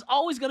 there's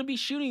always going to be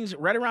shootings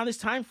right around this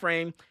time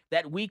frame,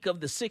 that week of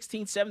the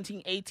 16th,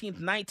 17th, 18th,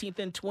 19th,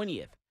 and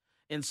 20th.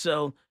 And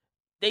so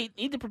they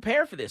need to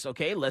prepare for this,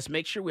 okay? Let's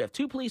make sure we have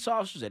 2 police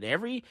officers at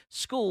every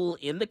school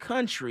in the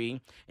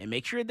country and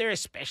make sure they're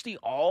especially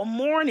all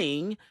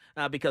morning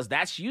because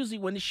that's usually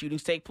when the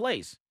shootings take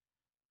place.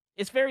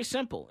 It's very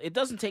simple. It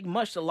doesn't take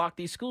much to lock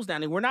these schools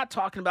down. And we're not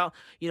talking about,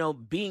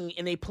 being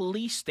in a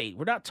police state.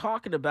 We're not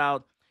talking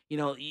about,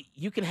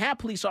 you can have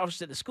police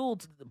officers at the school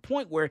to the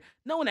point where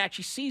no one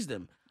actually sees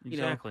them.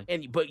 Exactly.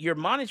 But you're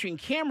monitoring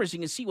cameras. You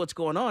can see what's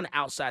going on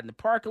outside in the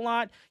parking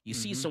lot. You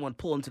see someone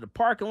pull into the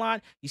parking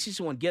lot. You see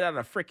someone get out of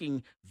a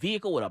freaking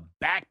vehicle with a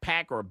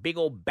backpack or a big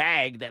old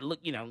bag that look,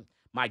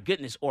 my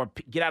goodness, or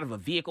get out of a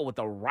vehicle with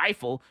a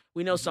rifle.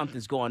 We know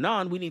something's going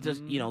on. We need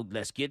to,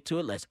 let's get to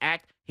it. Let's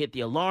act, hit the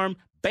alarm,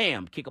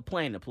 bam, kick a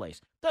plan into place.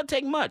 Doesn't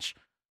take much.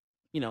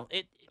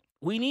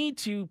 We need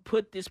to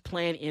put this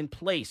plan in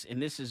place,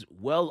 and this is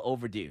well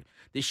overdue.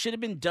 This should have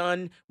been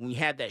done when we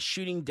had that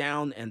shooting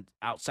down and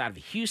outside of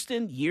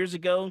Houston years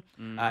ago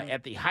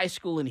at the high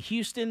school in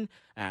Houston.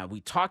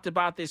 We talked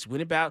about this,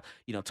 went about,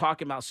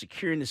 talking about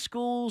securing the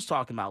schools,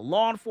 talking about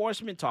law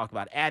enforcement, talking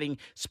about adding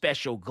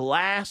special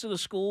glass to the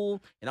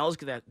school, and all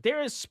this.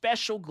 There is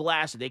special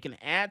glass that they can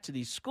add to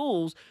these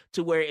schools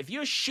to where if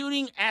you're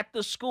shooting at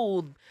the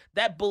school,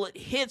 that bullet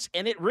hits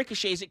and it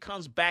ricochets, it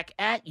comes back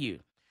at you.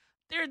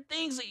 There are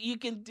things that you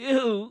can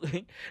do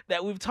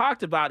that we've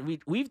talked about.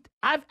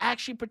 I've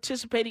actually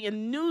participated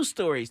in news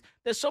stories.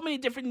 There's so many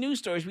different news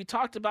stories. We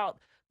talked about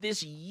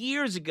this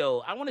years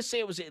ago. I want to say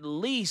it was at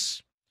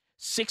least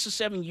 6 or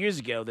 7 years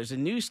ago. There's a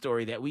news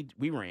story that we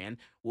ran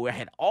where I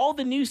had all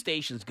the news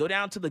stations go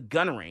down to the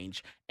gun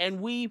range,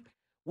 and we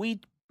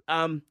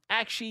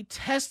actually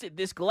tested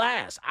this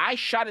glass. I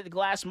shot at the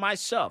glass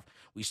myself.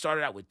 We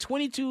started out with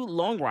 22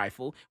 long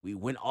rifle. We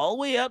went all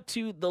the way up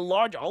to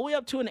all the way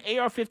up to an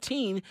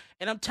AR-15,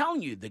 and I'm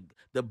telling you,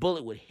 the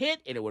bullet would hit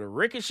and it would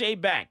ricochet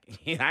back.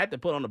 I had to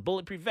put on a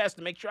bulletproof vest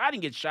to make sure I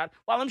didn't get shot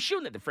while I'm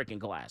shooting at the freaking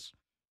glass.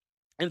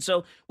 And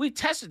so we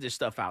tested this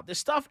stuff out. This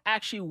stuff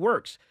actually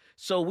works.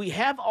 So we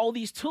have all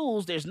these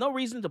tools. There's no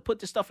reason to put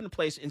this stuff into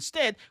place.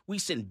 Instead, we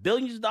send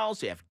billions of dollars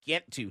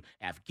to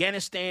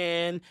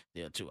Afghanistan,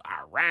 to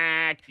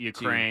Iraq,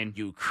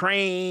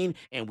 Ukraine,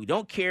 and we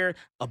don't care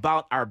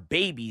about our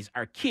babies,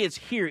 our kids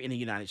here in the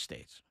United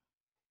States.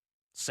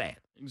 Sad.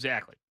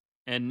 Exactly.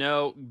 And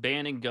no,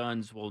 banning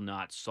guns will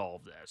not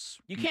solve this.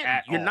 You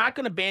can't. You're not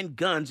going to ban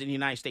guns in the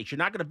United States. You're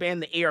not going to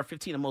ban the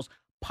AR-15, the most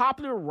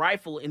popular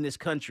rifle in this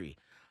country.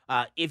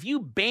 If you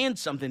ban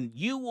something,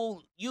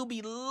 you'll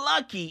be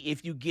lucky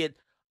if you get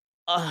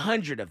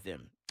 100 of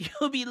them.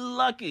 You'll be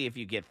lucky if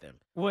you get them.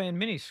 Well, in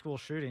many school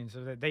shootings,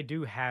 they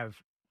do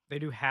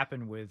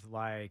happen with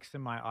like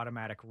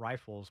semi-automatic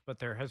rifles, but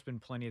there has been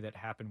plenty that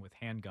happen with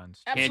handguns.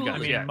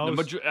 Absolutely.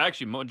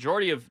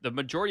 Handguns, the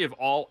majority of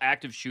all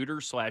active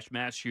shooters /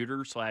 mass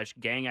shooters /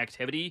 gang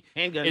activity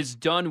is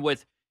done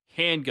with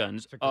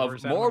handguns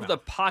of more of the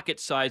pocket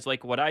size,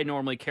 like what I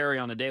normally carry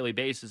on a daily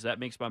basis. That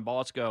makes my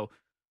boss go,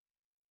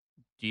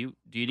 Do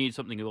you need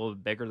something a little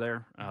bit bigger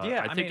there?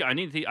 I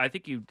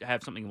think you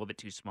have something a little bit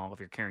too small if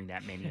you're carrying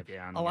that many of you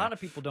on. A lot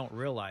of people don't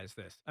realize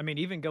this. I mean,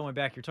 even going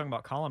back, you're talking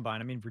about Columbine.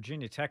 I mean,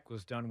 Virginia Tech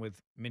was done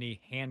with mini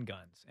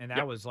handguns, and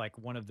that was like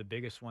one of the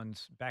biggest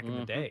ones back in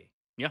the day.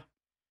 Yeah.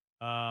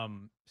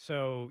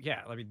 So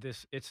yeah, I mean,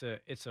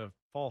 it's a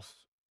false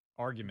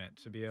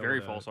argument to be able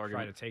to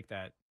try to take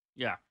that.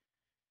 Yeah.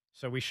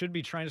 So we should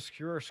be trying to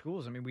secure our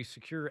schools. I mean, we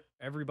secure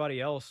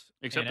everybody else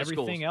except and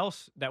everything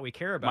else that we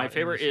care about. My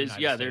favorite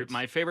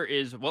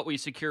is what we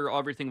secure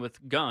everything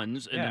with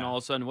guns, and then all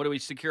of a sudden, what do we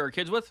secure our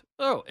kids with?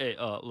 Oh,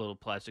 a little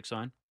plastic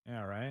sign.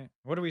 Yeah, right.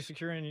 What are we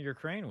securing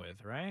Ukraine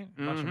with? Right,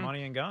 a bunch of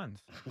money and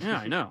guns. Yeah,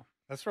 I know.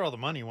 That's where all the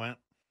money went.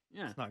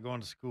 Yeah, it's not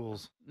going to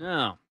schools.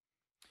 No.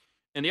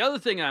 And the other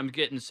thing I'm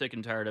getting sick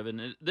and tired of,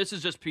 and this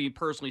is just me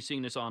personally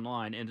seeing this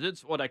online, and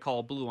it's what I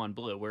call blue on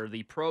blue, where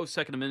the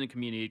pro-Second Amendment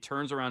community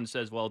turns around and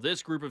says, well,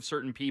 this group of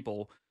certain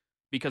people,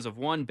 because of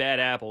one bad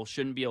apple,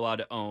 shouldn't be allowed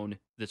to own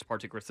this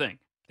particular thing.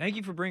 Thank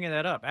you for bringing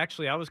that up.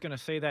 Actually, I was going to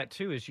say that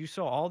too. Is you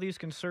saw all these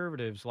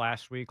conservatives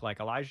last week,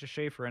 like Elijah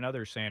Schaffer and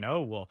others, saying,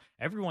 "Oh, well,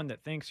 everyone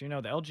that thinks the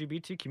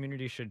LGBT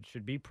community should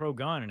be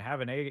pro-gun and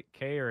have an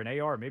AK or an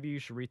AR, maybe you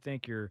should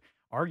rethink your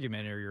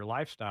argument or your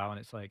lifestyle." And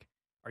it's like,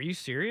 are you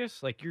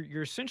serious? Like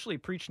you're essentially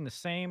preaching the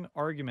same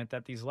argument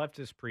that these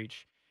leftists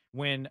preach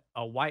when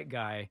a white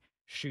guy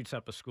shoots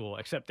up a school,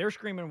 except they're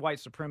screaming white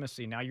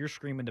supremacy. Now you're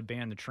screaming to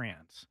ban the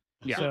trans.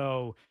 Yeah.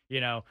 So,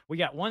 we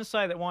got one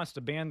side that wants to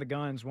ban the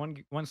guns,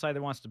 one side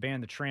that wants to ban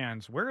the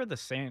trans. Where are the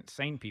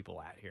sane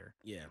people at here?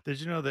 Yeah.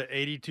 Did you know that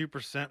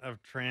 82% of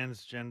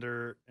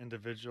transgender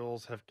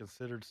individuals have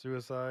considered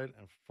suicide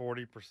and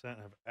 40%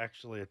 have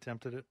actually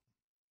attempted it?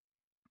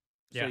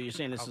 So you're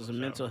saying this is a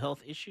mental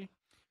health issue?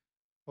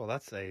 Well,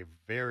 that's a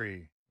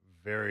very,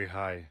 very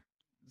high.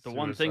 The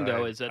one thing,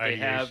 though, is that they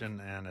have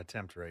ideation and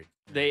attempt rate.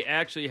 They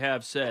actually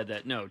have said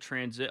that no,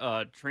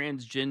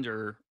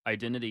 transgender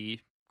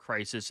identity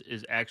crisis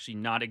is actually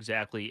not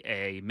exactly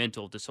a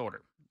mental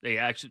disorder. They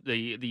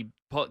actually the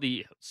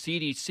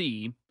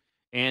CDC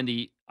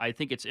and I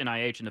think it's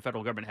NIH and the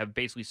federal government have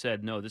basically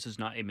said no, this is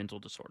not a mental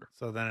disorder.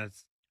 So then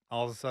it's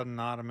all of a sudden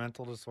not a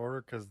mental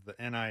disorder because the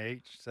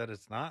NIH said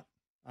it's not.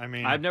 I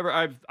mean,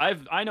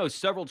 I know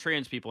several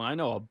trans people, and I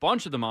know a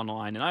bunch of them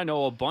online, and I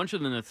know a bunch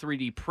of them in the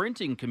 3D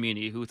printing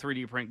community who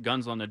 3D print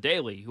guns on the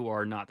daily who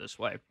are not this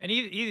way. And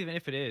even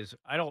if it is,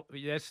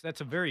 that's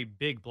a very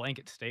big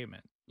blanket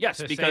statement. Yes,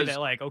 to because say that,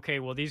 like, okay,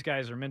 well, these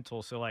guys are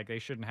mental, so like they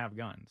shouldn't have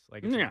guns.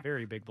 Like, it's a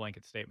very big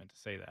blanket statement to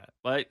say that.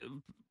 But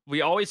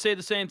we always say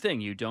the same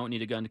thing: you don't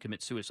need a gun to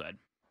commit suicide.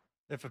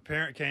 if a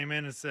parent came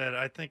in and said,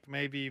 I think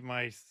maybe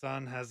my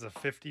son has a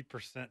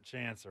 50%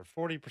 chance or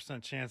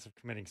 40% chance of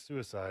committing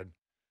suicide,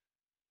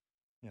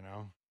 and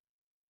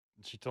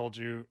she told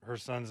you her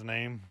son's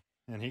name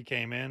and he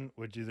came in,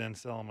 would you then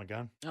sell him a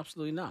gun?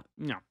 Absolutely not.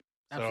 No.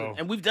 Absolutely.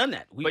 And we've done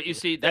that. But you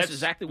see, that's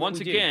exactly what once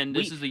we again,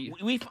 do. this is the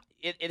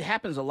it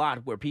happens a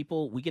lot where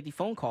we get the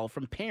phone call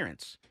from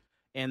parents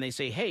and they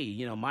say,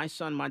 hey, my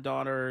son, my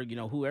daughter,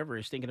 whoever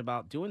is thinking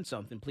about doing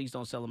something, please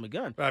don't sell them a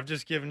gun. But I've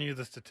just given you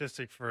the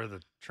statistic for the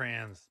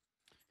trans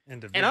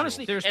individuals. And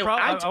honestly, There's and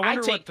probably- I I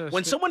wonder take, what the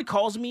when sta- someone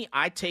calls me,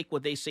 I take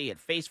what they say at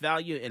face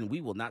value, and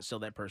we will not sell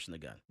that person a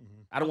gun.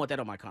 I don't want that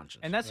on my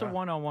conscience. And that's a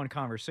one-on-one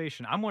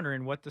conversation. I'm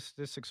wondering what the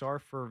statistics are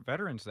for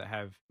veterans that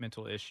have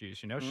mental issues.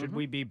 Should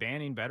we be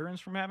banning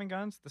veterans from having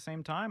guns at the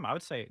same time? I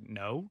would say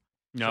no.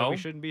 So No. we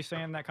shouldn't be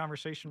saying that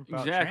conversation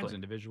about Exactly. trans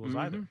individuals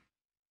either.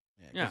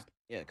 Yeah.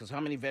 Because how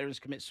many veterans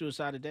commit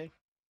suicide a day?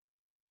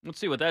 Let's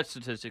see what that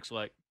statistic's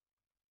like.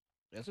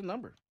 That's a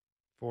number.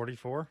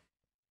 44?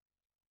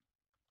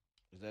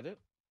 Is that it?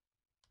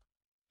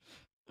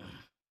 I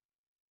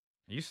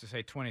used to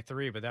say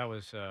 23, but that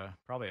was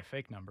probably a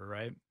fake number,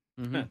 right?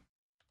 Mm-hmm.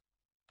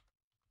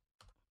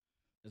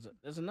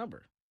 There's a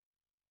number.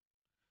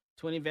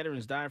 20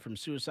 veterans die from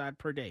suicide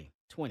per day.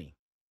 20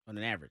 on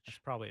an average. That's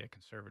probably a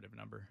conservative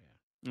number.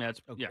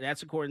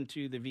 That's according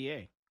to the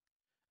VA.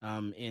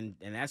 And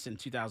that's in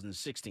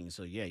 2016.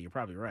 So yeah, you're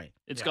probably right.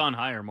 It's gone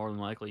higher more than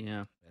likely,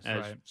 yeah. That's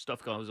as right.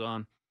 stuff goes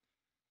on.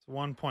 It's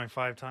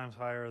 1.5 times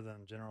higher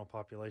than general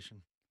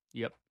population.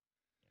 Yep.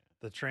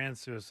 The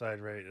trans suicide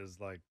rate is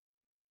like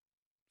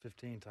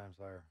 15 times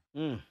higher.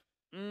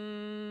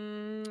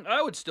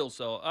 I would still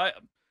sell. I've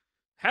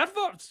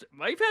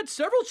had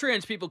several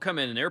trans people come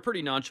in and they're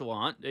pretty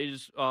nonchalant. They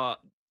just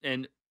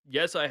and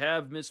yes, I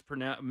have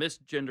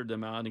misgendered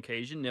them on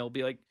occasion.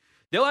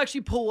 They'll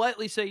actually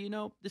politely say,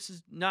 this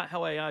is not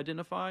how I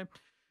identify,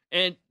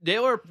 and they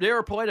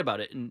are polite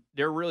about it and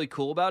they're really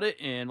cool about it.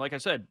 And like I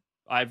said,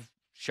 I've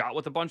shot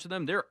with a bunch of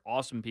them. They're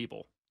awesome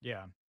people.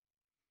 Yeah.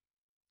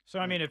 So,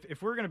 I mean,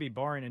 if we're going to be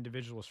barring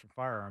individuals from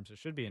firearms, it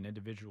should be an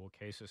individual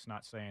case. It's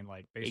not saying,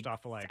 based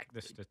off of,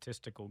 the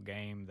statistical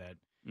game that,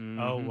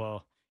 oh,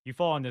 well, you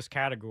fall in this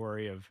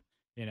category of,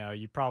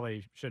 you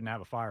probably shouldn't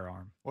have a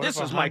firearm. This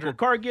is Michael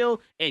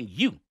Cargill, and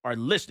you are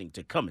listening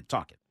to Come and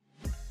Talk It.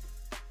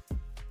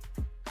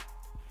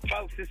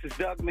 Folks, this is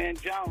Doug Man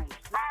Jones.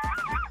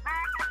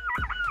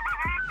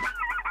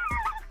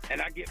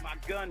 And I get my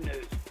gun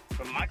news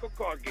from Michael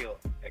Cargill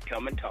at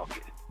Come and Talk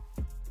It.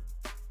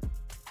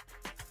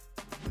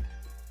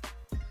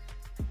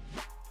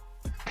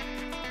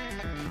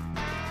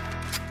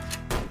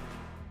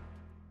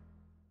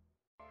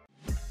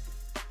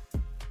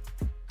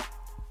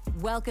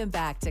 Welcome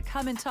back to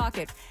Come and Talk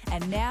It.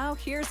 And now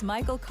here's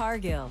Michael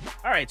Cargill.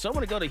 All right, so I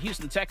want to go to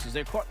Houston, Texas.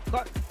 There are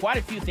quite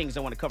a few things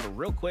I want to cover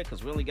real quick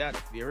because we only got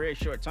a very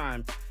short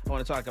time. I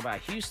want to talk about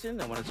Houston.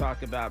 I want to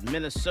talk about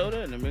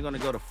Minnesota, and then we're going to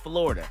go to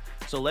Florida.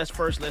 So let's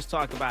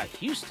talk about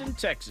Houston,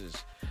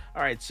 Texas.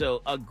 All right,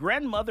 so a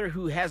grandmother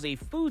who has a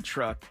food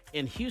truck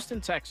in Houston,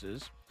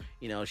 Texas,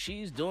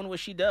 she's doing what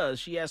she does.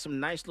 She has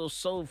some nice little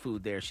soul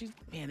food there.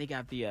 They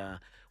got the,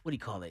 what do you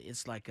call it?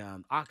 It's like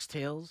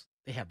oxtails.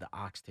 They have the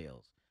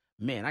oxtails.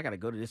 Man, I got to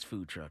go to this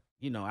food truck.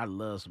 I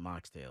love some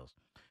oxtails.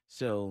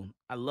 So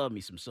I love me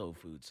some soul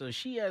food. So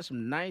she has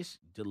some nice,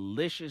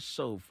 delicious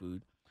soul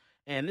food.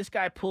 And this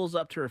guy pulls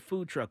up to her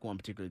food truck one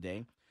particular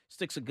day,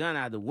 sticks a gun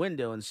out of the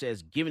window and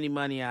says, give me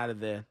money out of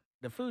the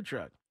food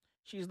truck.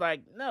 She's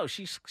like, no,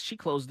 she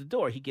closed the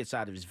door. He gets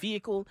out of his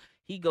vehicle.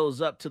 He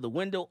goes up to the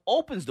window,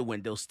 opens the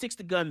window, sticks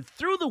the gun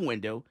through the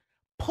window,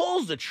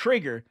 pulls the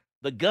trigger.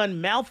 The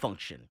gun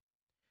malfunctioned.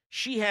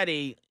 She had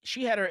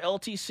her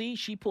LTC.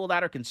 She pulled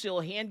out her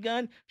concealed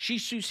handgun. She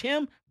shoots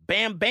him.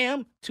 Bam,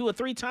 bam, 2 or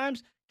 3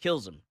 times.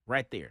 Kills him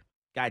right there.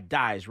 Guy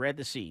dies right at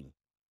the scene.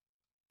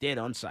 Dead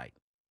on sight.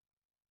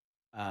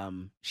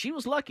 She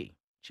was lucky.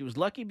 She was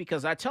lucky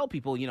because I tell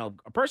people,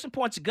 a person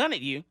points a gun at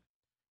you,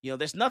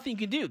 there's nothing you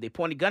can do. They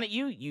point a gun at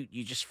you,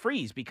 you just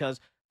freeze because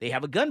they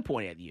have a gun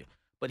pointed at you.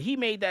 But he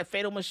made that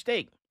fatal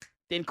mistake.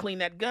 Didn't clean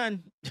that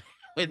gun.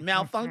 It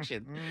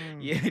malfunctioned.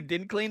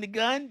 Didn't clean the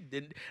gun.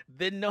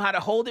 Didn't know how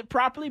to hold it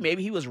properly.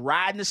 Maybe he was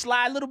riding the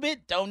slide a little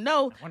bit. Don't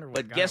know.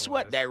 But guess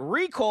what? That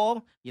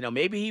recoil,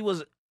 maybe he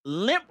was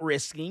limp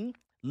wristing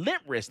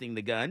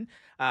the gun.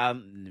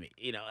 And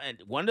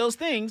one of those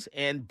things,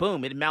 and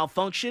boom, it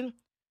malfunctioned.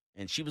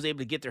 And she was able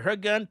to get to her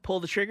gun, pull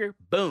the trigger,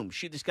 boom,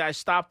 shoot this guy,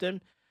 stopped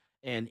him,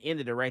 and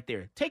ended it right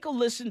there. Take a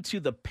listen to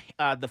the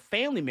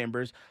family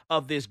members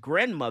of this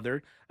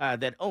grandmother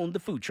that owned the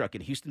food truck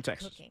in Houston,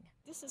 Texas. Cooking.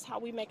 This is how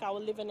we make our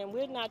living, and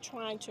we're not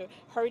trying to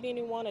hurt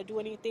anyone or do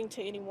anything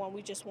to anyone.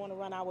 We just want to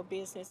run our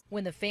business.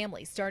 When the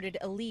family started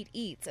Elite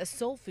Eats, a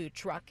soul food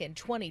truck in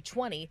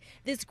 2020,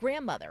 this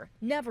grandmother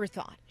never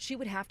thought she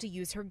would have to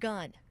use her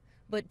gun.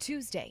 But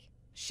Tuesday,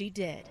 she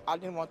did. I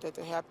didn't want that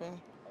to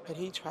happen, but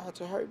he tried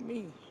to hurt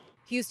me.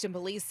 Houston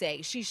police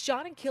say she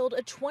shot and killed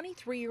a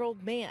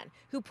 23-year-old man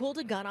who pulled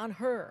a gun on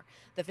her.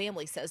 The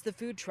family says the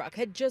food truck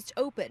had just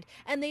opened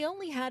and they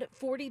only had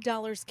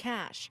 $40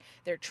 cash.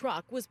 Their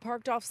truck was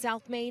parked off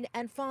South Main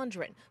and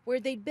Fondren, where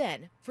they'd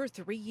been for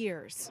 3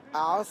 years. I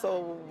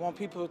also want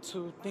people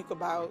to think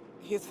about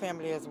his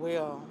family as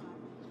well,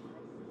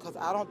 because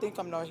I don't think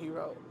I'm no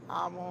hero.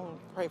 I'm going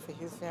to pray for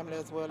his family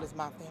as well as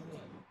my family.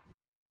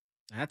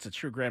 That's a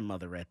true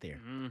grandmother right there.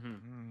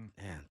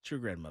 Yeah, true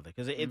grandmother.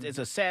 Because it's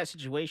a sad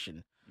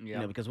situation,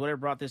 because whatever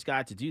brought this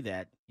guy to do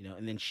that,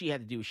 and then she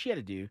had to do what she had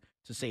to do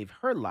to save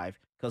her life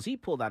because he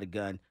pulled out a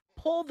gun,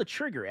 pulled the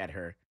trigger at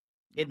her.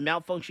 It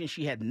malfunctioned.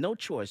 She had no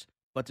choice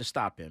but to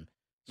stop him.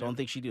 So the only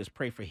thing she do is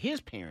pray for his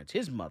parents,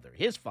 his mother,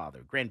 his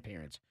father,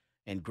 grandparents,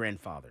 and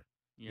grandfather.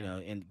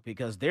 And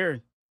because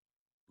they've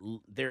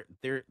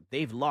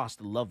lost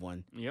a loved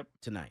one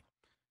tonight.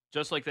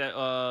 Just like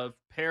that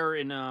pair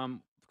in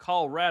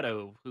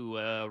Colorado who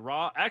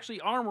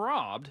armed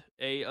robbed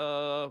a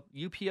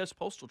UPS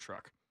postal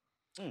truck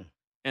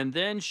and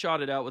then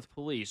shot it out with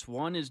police.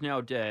 One is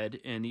now dead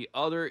and the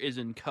other is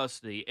in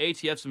custody.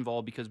 ATF's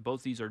involved because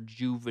both these are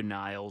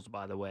juveniles,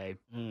 by the way.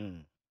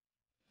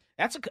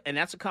 That's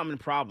a common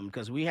problem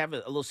because we have a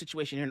little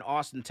situation here in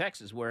Austin,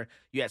 Texas, where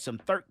you had some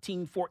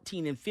 13,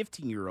 14, and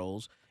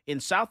 15-year-olds in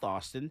South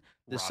Austin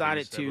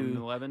decided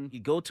to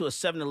go to a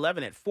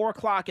 7-Eleven at 4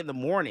 o'clock in the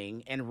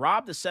morning and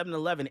rob the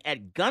 7-Eleven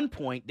at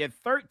gunpoint. They're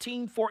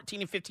 13,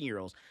 14, and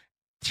 15-year-olds.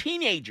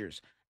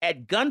 Teenagers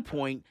at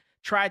gunpoint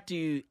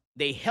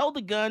they held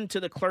the gun to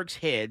the clerk's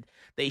head.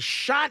 They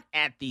shot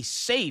at the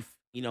safe,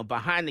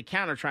 behind the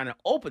counter trying to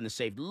open the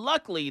safe.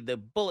 Luckily, the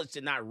bullets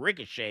did not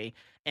ricochet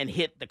and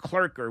hit the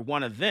clerk or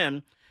one of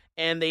them.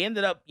 And they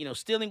ended up,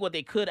 stealing what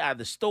they could out of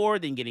the store,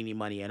 didn't get any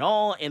money at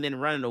all, and then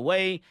running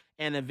away.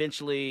 And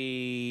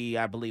eventually,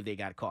 I believe they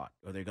got caught,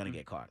 or they're going to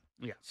get caught.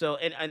 Yeah. So,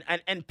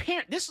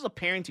 this is a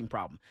parenting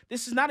problem.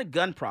 This is not a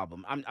gun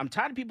problem. I'm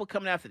tired of people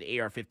coming after the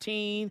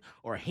AR-15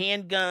 or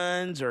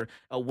handguns or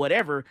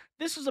whatever.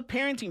 This is a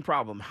parenting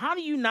problem. How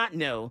do you not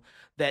know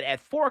that at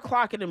 4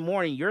 o'clock in the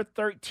morning, your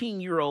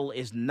 13-year-old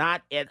is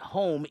not at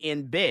home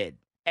in bed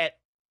at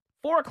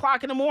 4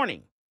 o'clock in the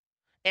morning?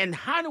 And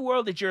how in the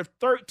world did your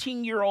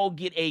 13-year-old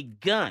get a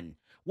gun?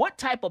 What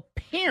type of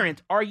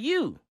parent are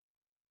you?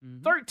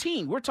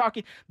 13. We're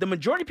talking the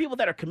majority of people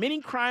that are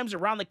committing crimes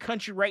around the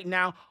country right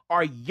now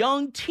are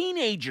young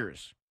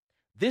teenagers.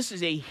 This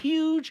is a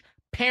huge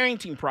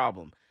parenting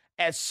problem.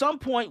 At some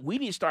point, we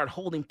need to start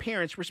holding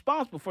parents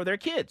responsible for their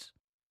kids.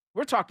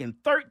 We're talking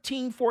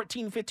 13,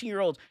 14,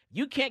 15-year-olds.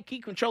 You can't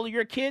keep control of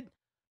your kid?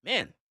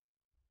 Man,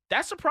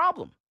 that's a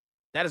problem.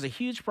 That is a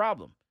huge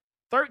problem.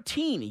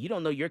 13, and you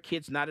don't know your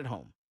kid's not at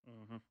home.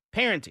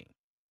 Parenting.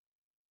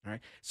 All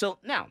right. So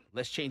now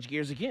let's change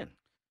gears again.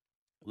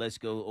 Let's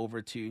go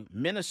over to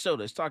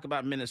Minnesota. Let's talk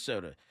about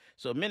Minnesota.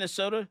 So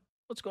Minnesota,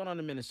 what's going on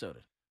in Minnesota?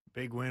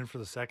 Big win for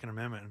the Second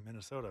Amendment in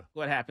Minnesota.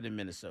 What happened in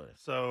Minnesota?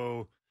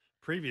 So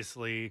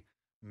previously,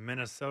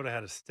 Minnesota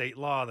had a state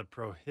law that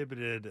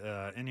prohibited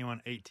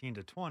anyone 18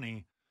 to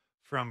 20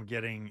 from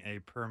getting a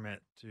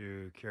permit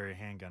to carry a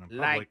handgun in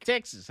public. Like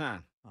Texas, huh?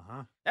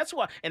 Uh-huh. That's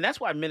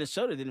why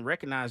Minnesota didn't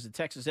recognize the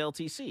Texas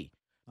LTC.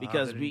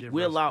 Because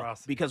we allow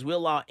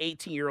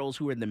 18-year-olds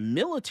who were in the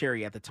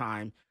military at the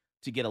time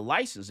to get a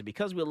license. And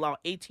because we allow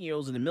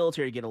 18-year-olds in the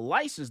military to get a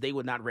license, they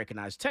would not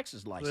recognize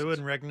Texas license. So they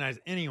wouldn't recognize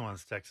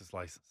anyone's Texas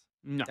license.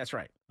 No. That's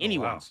right.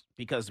 Anyone's.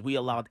 Because we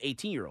allowed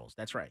 18-year-olds.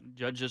 That's right.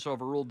 Judge just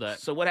overruled that.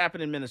 So what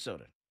happened in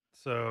Minnesota?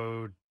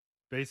 So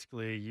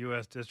basically,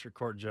 U.S. District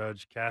Court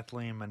Judge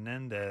Kathleen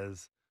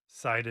Menendez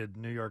cited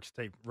New York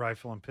State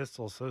Rifle and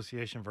Pistol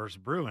Association versus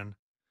Bruin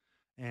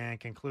and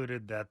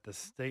concluded that the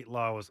state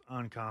law was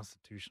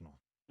unconstitutional.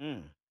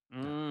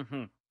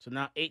 Mm-hmm. So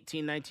now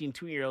 18, 19,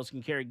 2-year-olds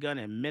can carry a gun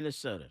in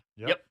Minnesota.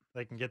 Yep.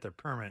 They can get their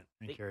permit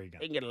and carry a gun.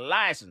 They can get a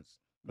license.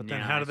 But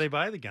then how do they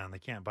buy the gun? They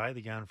can't buy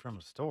the gun from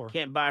a store.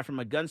 Can't buy it from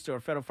a gun store or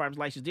federal firearms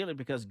license dealer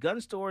because gun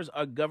stores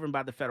are governed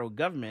by the federal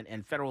government,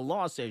 and federal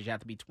law says you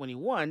have to be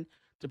 21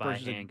 to Buy a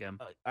purchase handgun.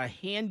 a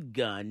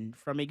handgun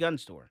from a gun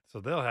store. So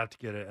they'll have to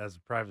get it as a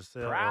private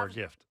sale or a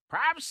gift.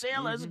 Private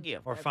sale as a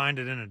gift. Or find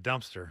it in a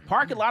dumpster.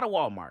 Parking lot of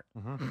Walmart.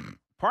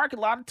 Parking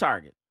lot of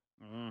Target.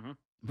 Mm-hmm.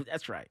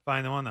 That's right.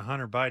 Find the one that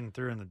Hunter Biden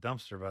threw in the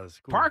dumpster by the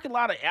school. Parking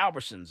lot of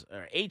Albertsons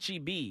or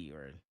HEB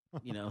or,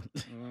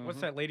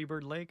 What's that, Lady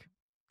Bird Lake?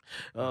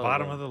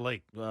 Bottom of the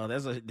lake. Well, I'm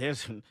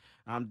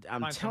Find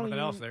telling something you.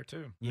 else there,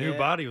 too. New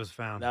body was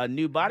found. A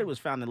new body was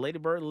found in Lady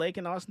Bird Lake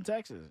in Austin,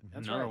 Texas.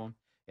 That's Another right. one.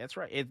 That's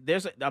right.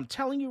 I'm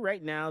telling you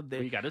right now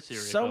that You got a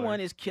serious someone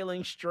killer. is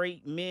killing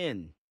straight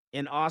men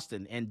in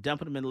Austin and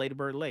dumping them in Lady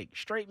Bird Lake.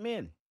 Straight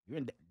men.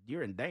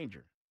 You're in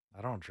danger.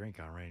 I don't drink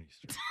on rainy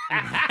street.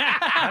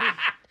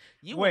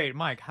 Wait,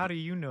 Mike, how do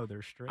you know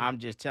they're straight? I'm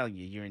just telling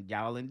you,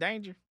 y'all in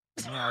danger.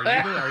 Are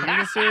you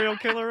the serial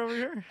killer over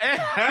here?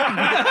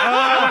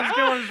 I was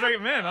killing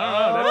straight men.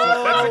 I don't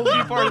know. That's a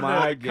key part of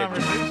the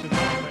conversation.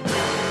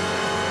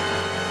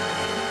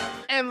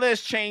 And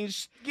let's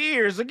change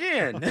gears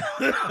again.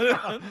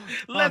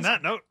 On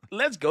that note,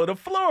 let's go to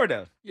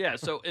Florida. Yeah,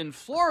 so in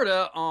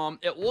Florida,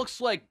 it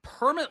looks like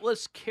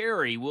permitless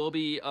carry will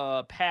be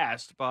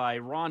passed by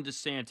Ron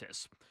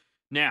DeSantis.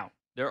 Now,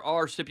 there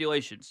are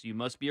stipulations. You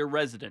must be a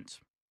resident.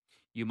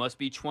 You must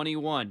be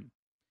 21.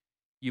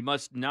 You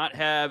must not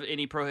have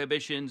any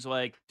prohibitions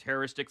like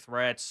terroristic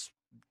threats,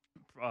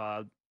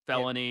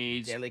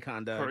 felonies, deadly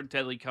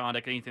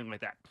conduct, anything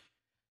like that.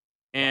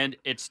 And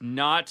it's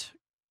not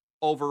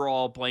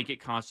overall blanket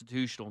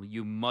constitutional.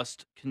 You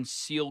must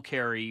conceal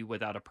carry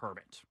without a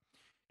permit.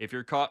 If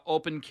you're caught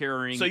open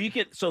carrying,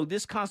 So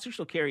this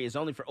constitutional carry is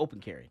only for open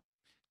carry.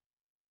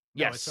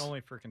 No, yes, it's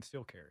only for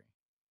concealed carry.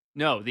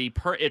 No,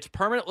 it's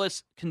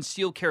permitless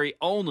concealed carry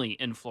only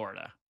in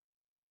Florida.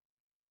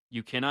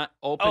 You cannot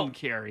open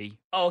carry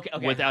okay.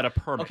 without a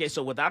permit. Okay,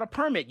 so without a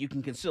permit, you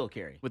can conceal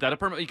carry. Without a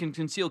permit, you can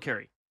conceal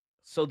carry.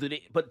 So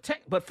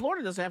but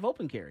Florida doesn't have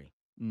open carry.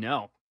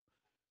 No.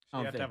 So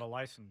you have to have a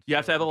license. You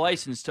have to have a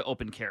license to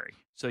open carry.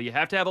 So you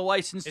have to have a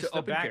license It's to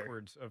open carry.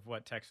 backwards of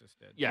what Texas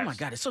did. Yes. Oh my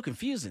God, it's so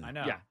confusing. I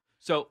know. Yeah.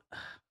 So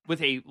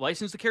with a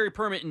license to carry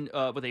permit and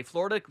with a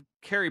Florida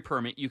carry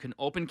permit, you can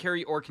open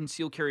carry or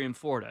conceal carry in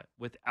Florida.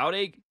 Without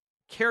a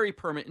carry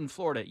permit in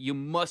Florida, you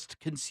must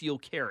conceal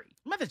carry.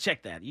 I'm about to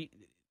check that.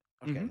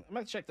 I'm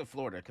going to check the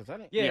Florida because I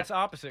didn't. Yeah, it's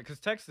opposite because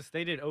Texas,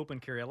 they did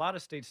open carry. A lot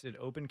of states did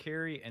open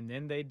carry and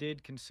then they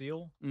did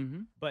conceal.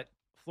 Mm-hmm. But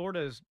Florida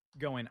is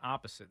going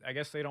opposite. I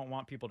guess they don't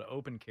want people to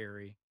open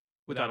carry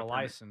Without without a a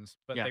permit. license,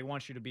 but Yeah. they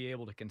want you to be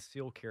able to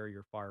conceal carry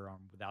your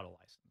firearm without a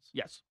license.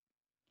 Yes.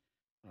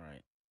 All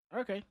right.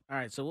 Okay. All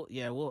right. So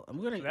we're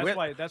gonna So that's we're,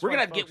 why- that's we're why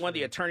gonna folks get one of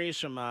the are- attorneys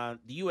from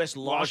the U.S.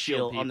 Law Law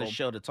Shield Shield on the people.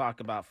 show to talk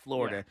about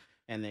Florida,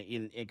 and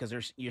because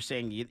you're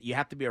saying you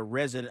have to be a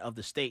resident of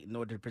the state in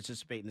order to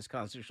participate in this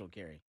constitutional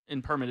carry.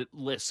 In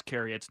permitless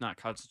carry, it's not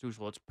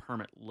constitutional. It's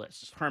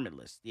permitless.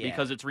 Permitless, yeah.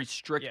 Because it's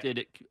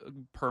restricted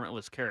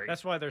permitless carry.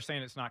 That's why they're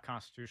saying it's not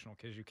constitutional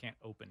because you can't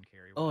open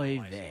carry. without a Oy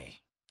license. vey.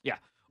 Yeah.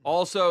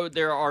 Also,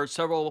 there are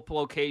several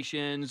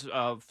locations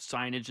of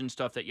signage and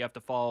stuff that you have to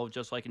follow,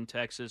 just like in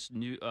Texas.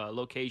 New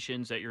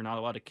locations that you're not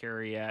allowed to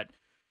carry at.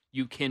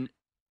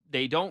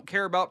 They don't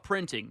care about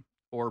printing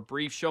or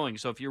brief showing.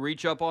 So if you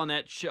reach up on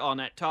that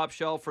top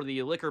shelf for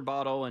the liquor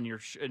bottle and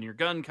your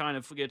gun kind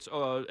of gets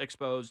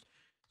exposed,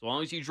 as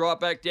long as you drop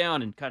back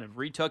down and kind of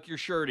retuck your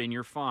shirt in,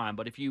 you're fine.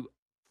 But if you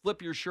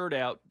flip your shirt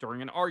out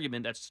during an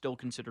argument, that's still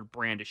considered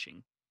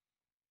brandishing.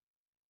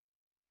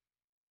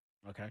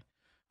 Okay.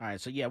 All right.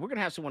 So we're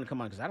gonna have someone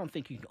come on because I don't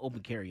think you can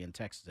open carry in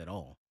Texas at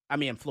all. I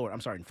mean, in Florida.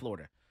 I'm sorry, in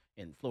Florida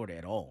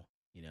at all.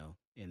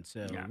 And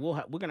so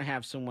we're gonna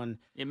have someone.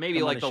 It may be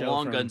come on like the show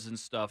long from- guns and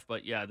stuff,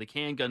 but yeah, the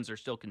handguns are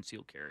still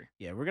concealed carry.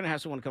 Yeah, we're gonna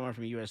have someone come on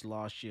from U.S.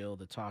 Law Shield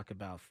to talk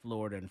about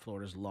Florida and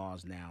Florida's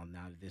laws now.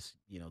 Now that this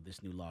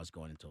new law is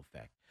going into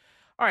effect.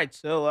 All right,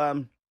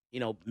 so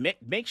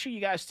make sure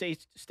you guys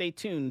stay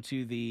tuned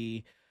to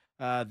the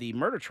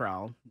murder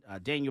trial,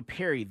 Daniel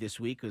Perry this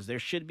week, because there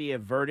should be a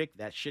verdict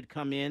that should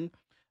come in.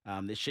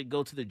 This should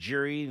go to the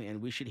jury,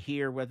 and we should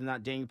hear whether or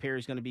not Daniel Perry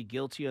is going to be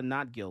guilty or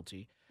not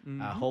guilty.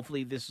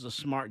 Hopefully, this is a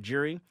smart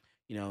jury.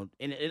 And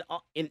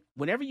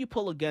whenever you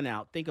pull a gun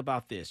out, think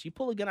about this. You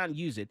pull a gun out and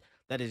use it,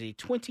 that is a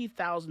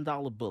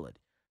 $20,000 bullet.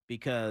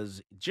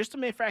 Because just a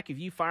matter of fact, if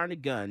you fire a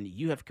gun,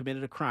 you have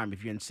committed a crime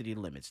if you're in city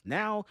limits.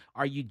 Now,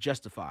 are you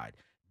justified?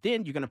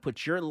 Then you're going to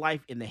put your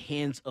life in the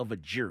hands of a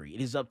jury.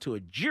 It is up to a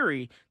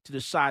jury to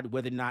decide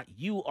whether or not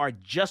you are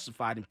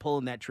justified in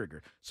pulling that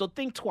trigger. So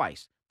think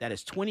twice. That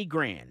is 20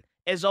 grand.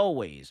 As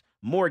always,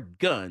 more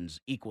guns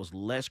equals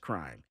less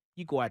crime.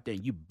 You go out there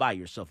and you buy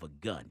yourself a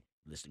gun.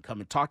 Listen, Come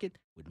and Talk It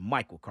with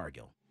Michael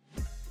Cargill.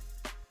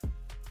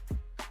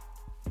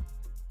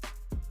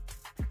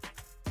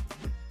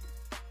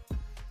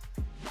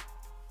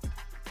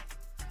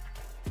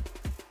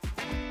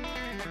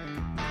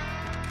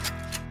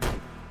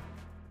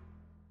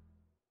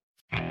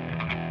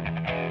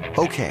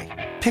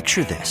 Okay,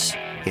 picture this.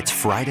 It's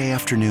Friday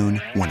afternoon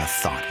when a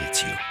thought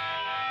hits you.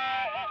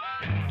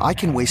 I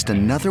can waste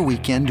another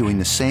weekend doing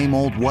the same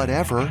old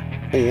whatever,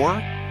 or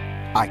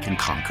I can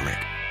conquer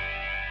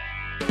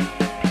it.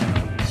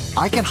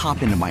 I can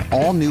hop into my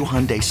all-new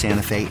Hyundai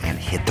Santa Fe and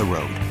hit the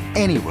road.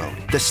 Any road.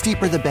 The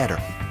steeper, the better.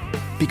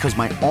 Because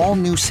my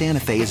all-new Santa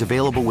Fe is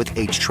available with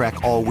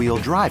H-Track all-wheel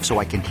drive, so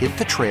I can hit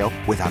the trail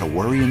without a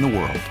worry in the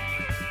world.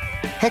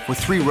 Heck, with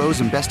 3 rows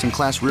and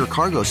best-in-class rear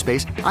cargo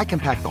space, I can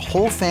pack the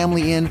whole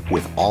family in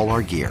with all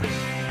our gear.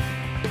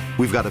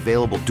 We've got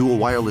available dual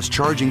wireless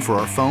charging for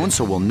our phones,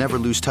 so we'll never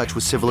lose touch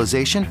with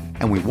civilization,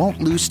 and we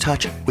won't lose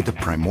touch with the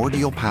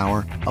primordial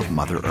power of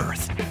Mother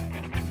Earth.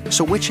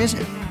 So which is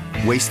it?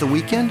 Waste the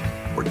weekend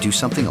or do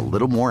something a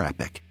little more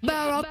epic?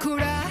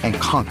 And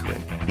conquer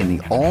it in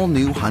the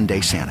all-new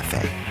Hyundai Santa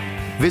Fe.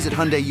 Visit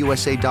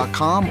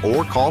HyundaiUSA.com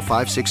or call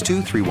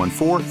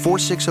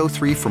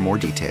 562-314-4603 for more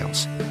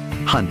details.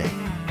 Hyundai,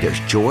 there's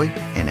joy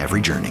in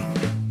every journey.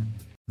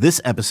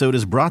 This episode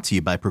is brought to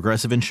you by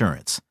Progressive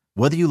Insurance.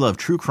 Whether you love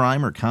true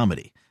crime or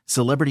comedy,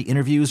 celebrity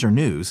interviews or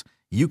news,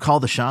 you call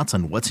the shots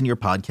on what's in your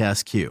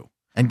podcast queue.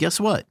 And guess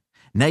what?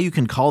 Now you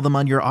can call them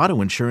on your auto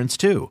insurance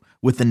too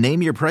with the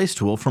Name Your Price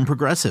tool from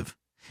Progressive.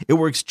 It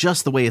works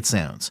just the way it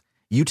sounds.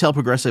 You tell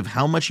Progressive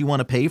how much you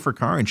want to pay for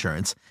car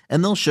insurance,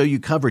 and they'll show you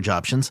coverage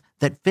options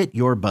that fit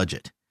your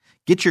budget.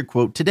 Get your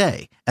quote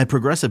today at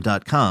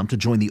Progressive.com to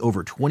join the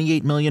over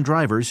 28 million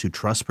drivers who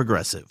trust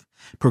Progressive.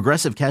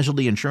 Progressive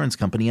Casualty Insurance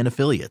Company and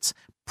Affiliates.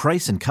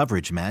 Price and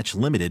coverage match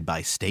limited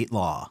by state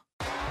law.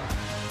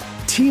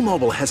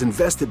 T-Mobile has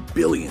invested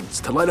billions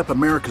to light up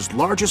America's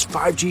largest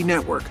 5G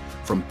network,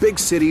 from big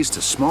cities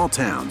to small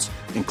towns,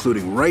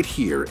 including right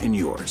here in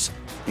yours.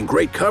 And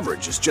great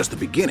coverage is just the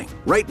beginning.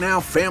 Right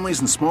now, families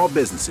and small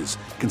businesses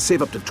can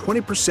save up to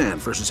 20%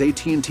 versus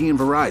AT&T and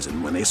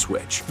Verizon when they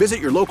switch. Visit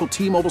your local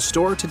T-Mobile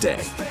store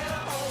today.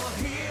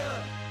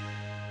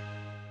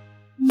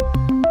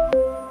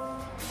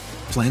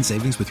 Plan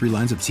savings with 3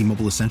 lines of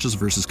T-Mobile Essentials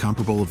versus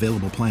comparable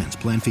available plans.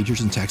 Plan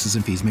features and taxes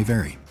and fees may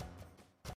vary.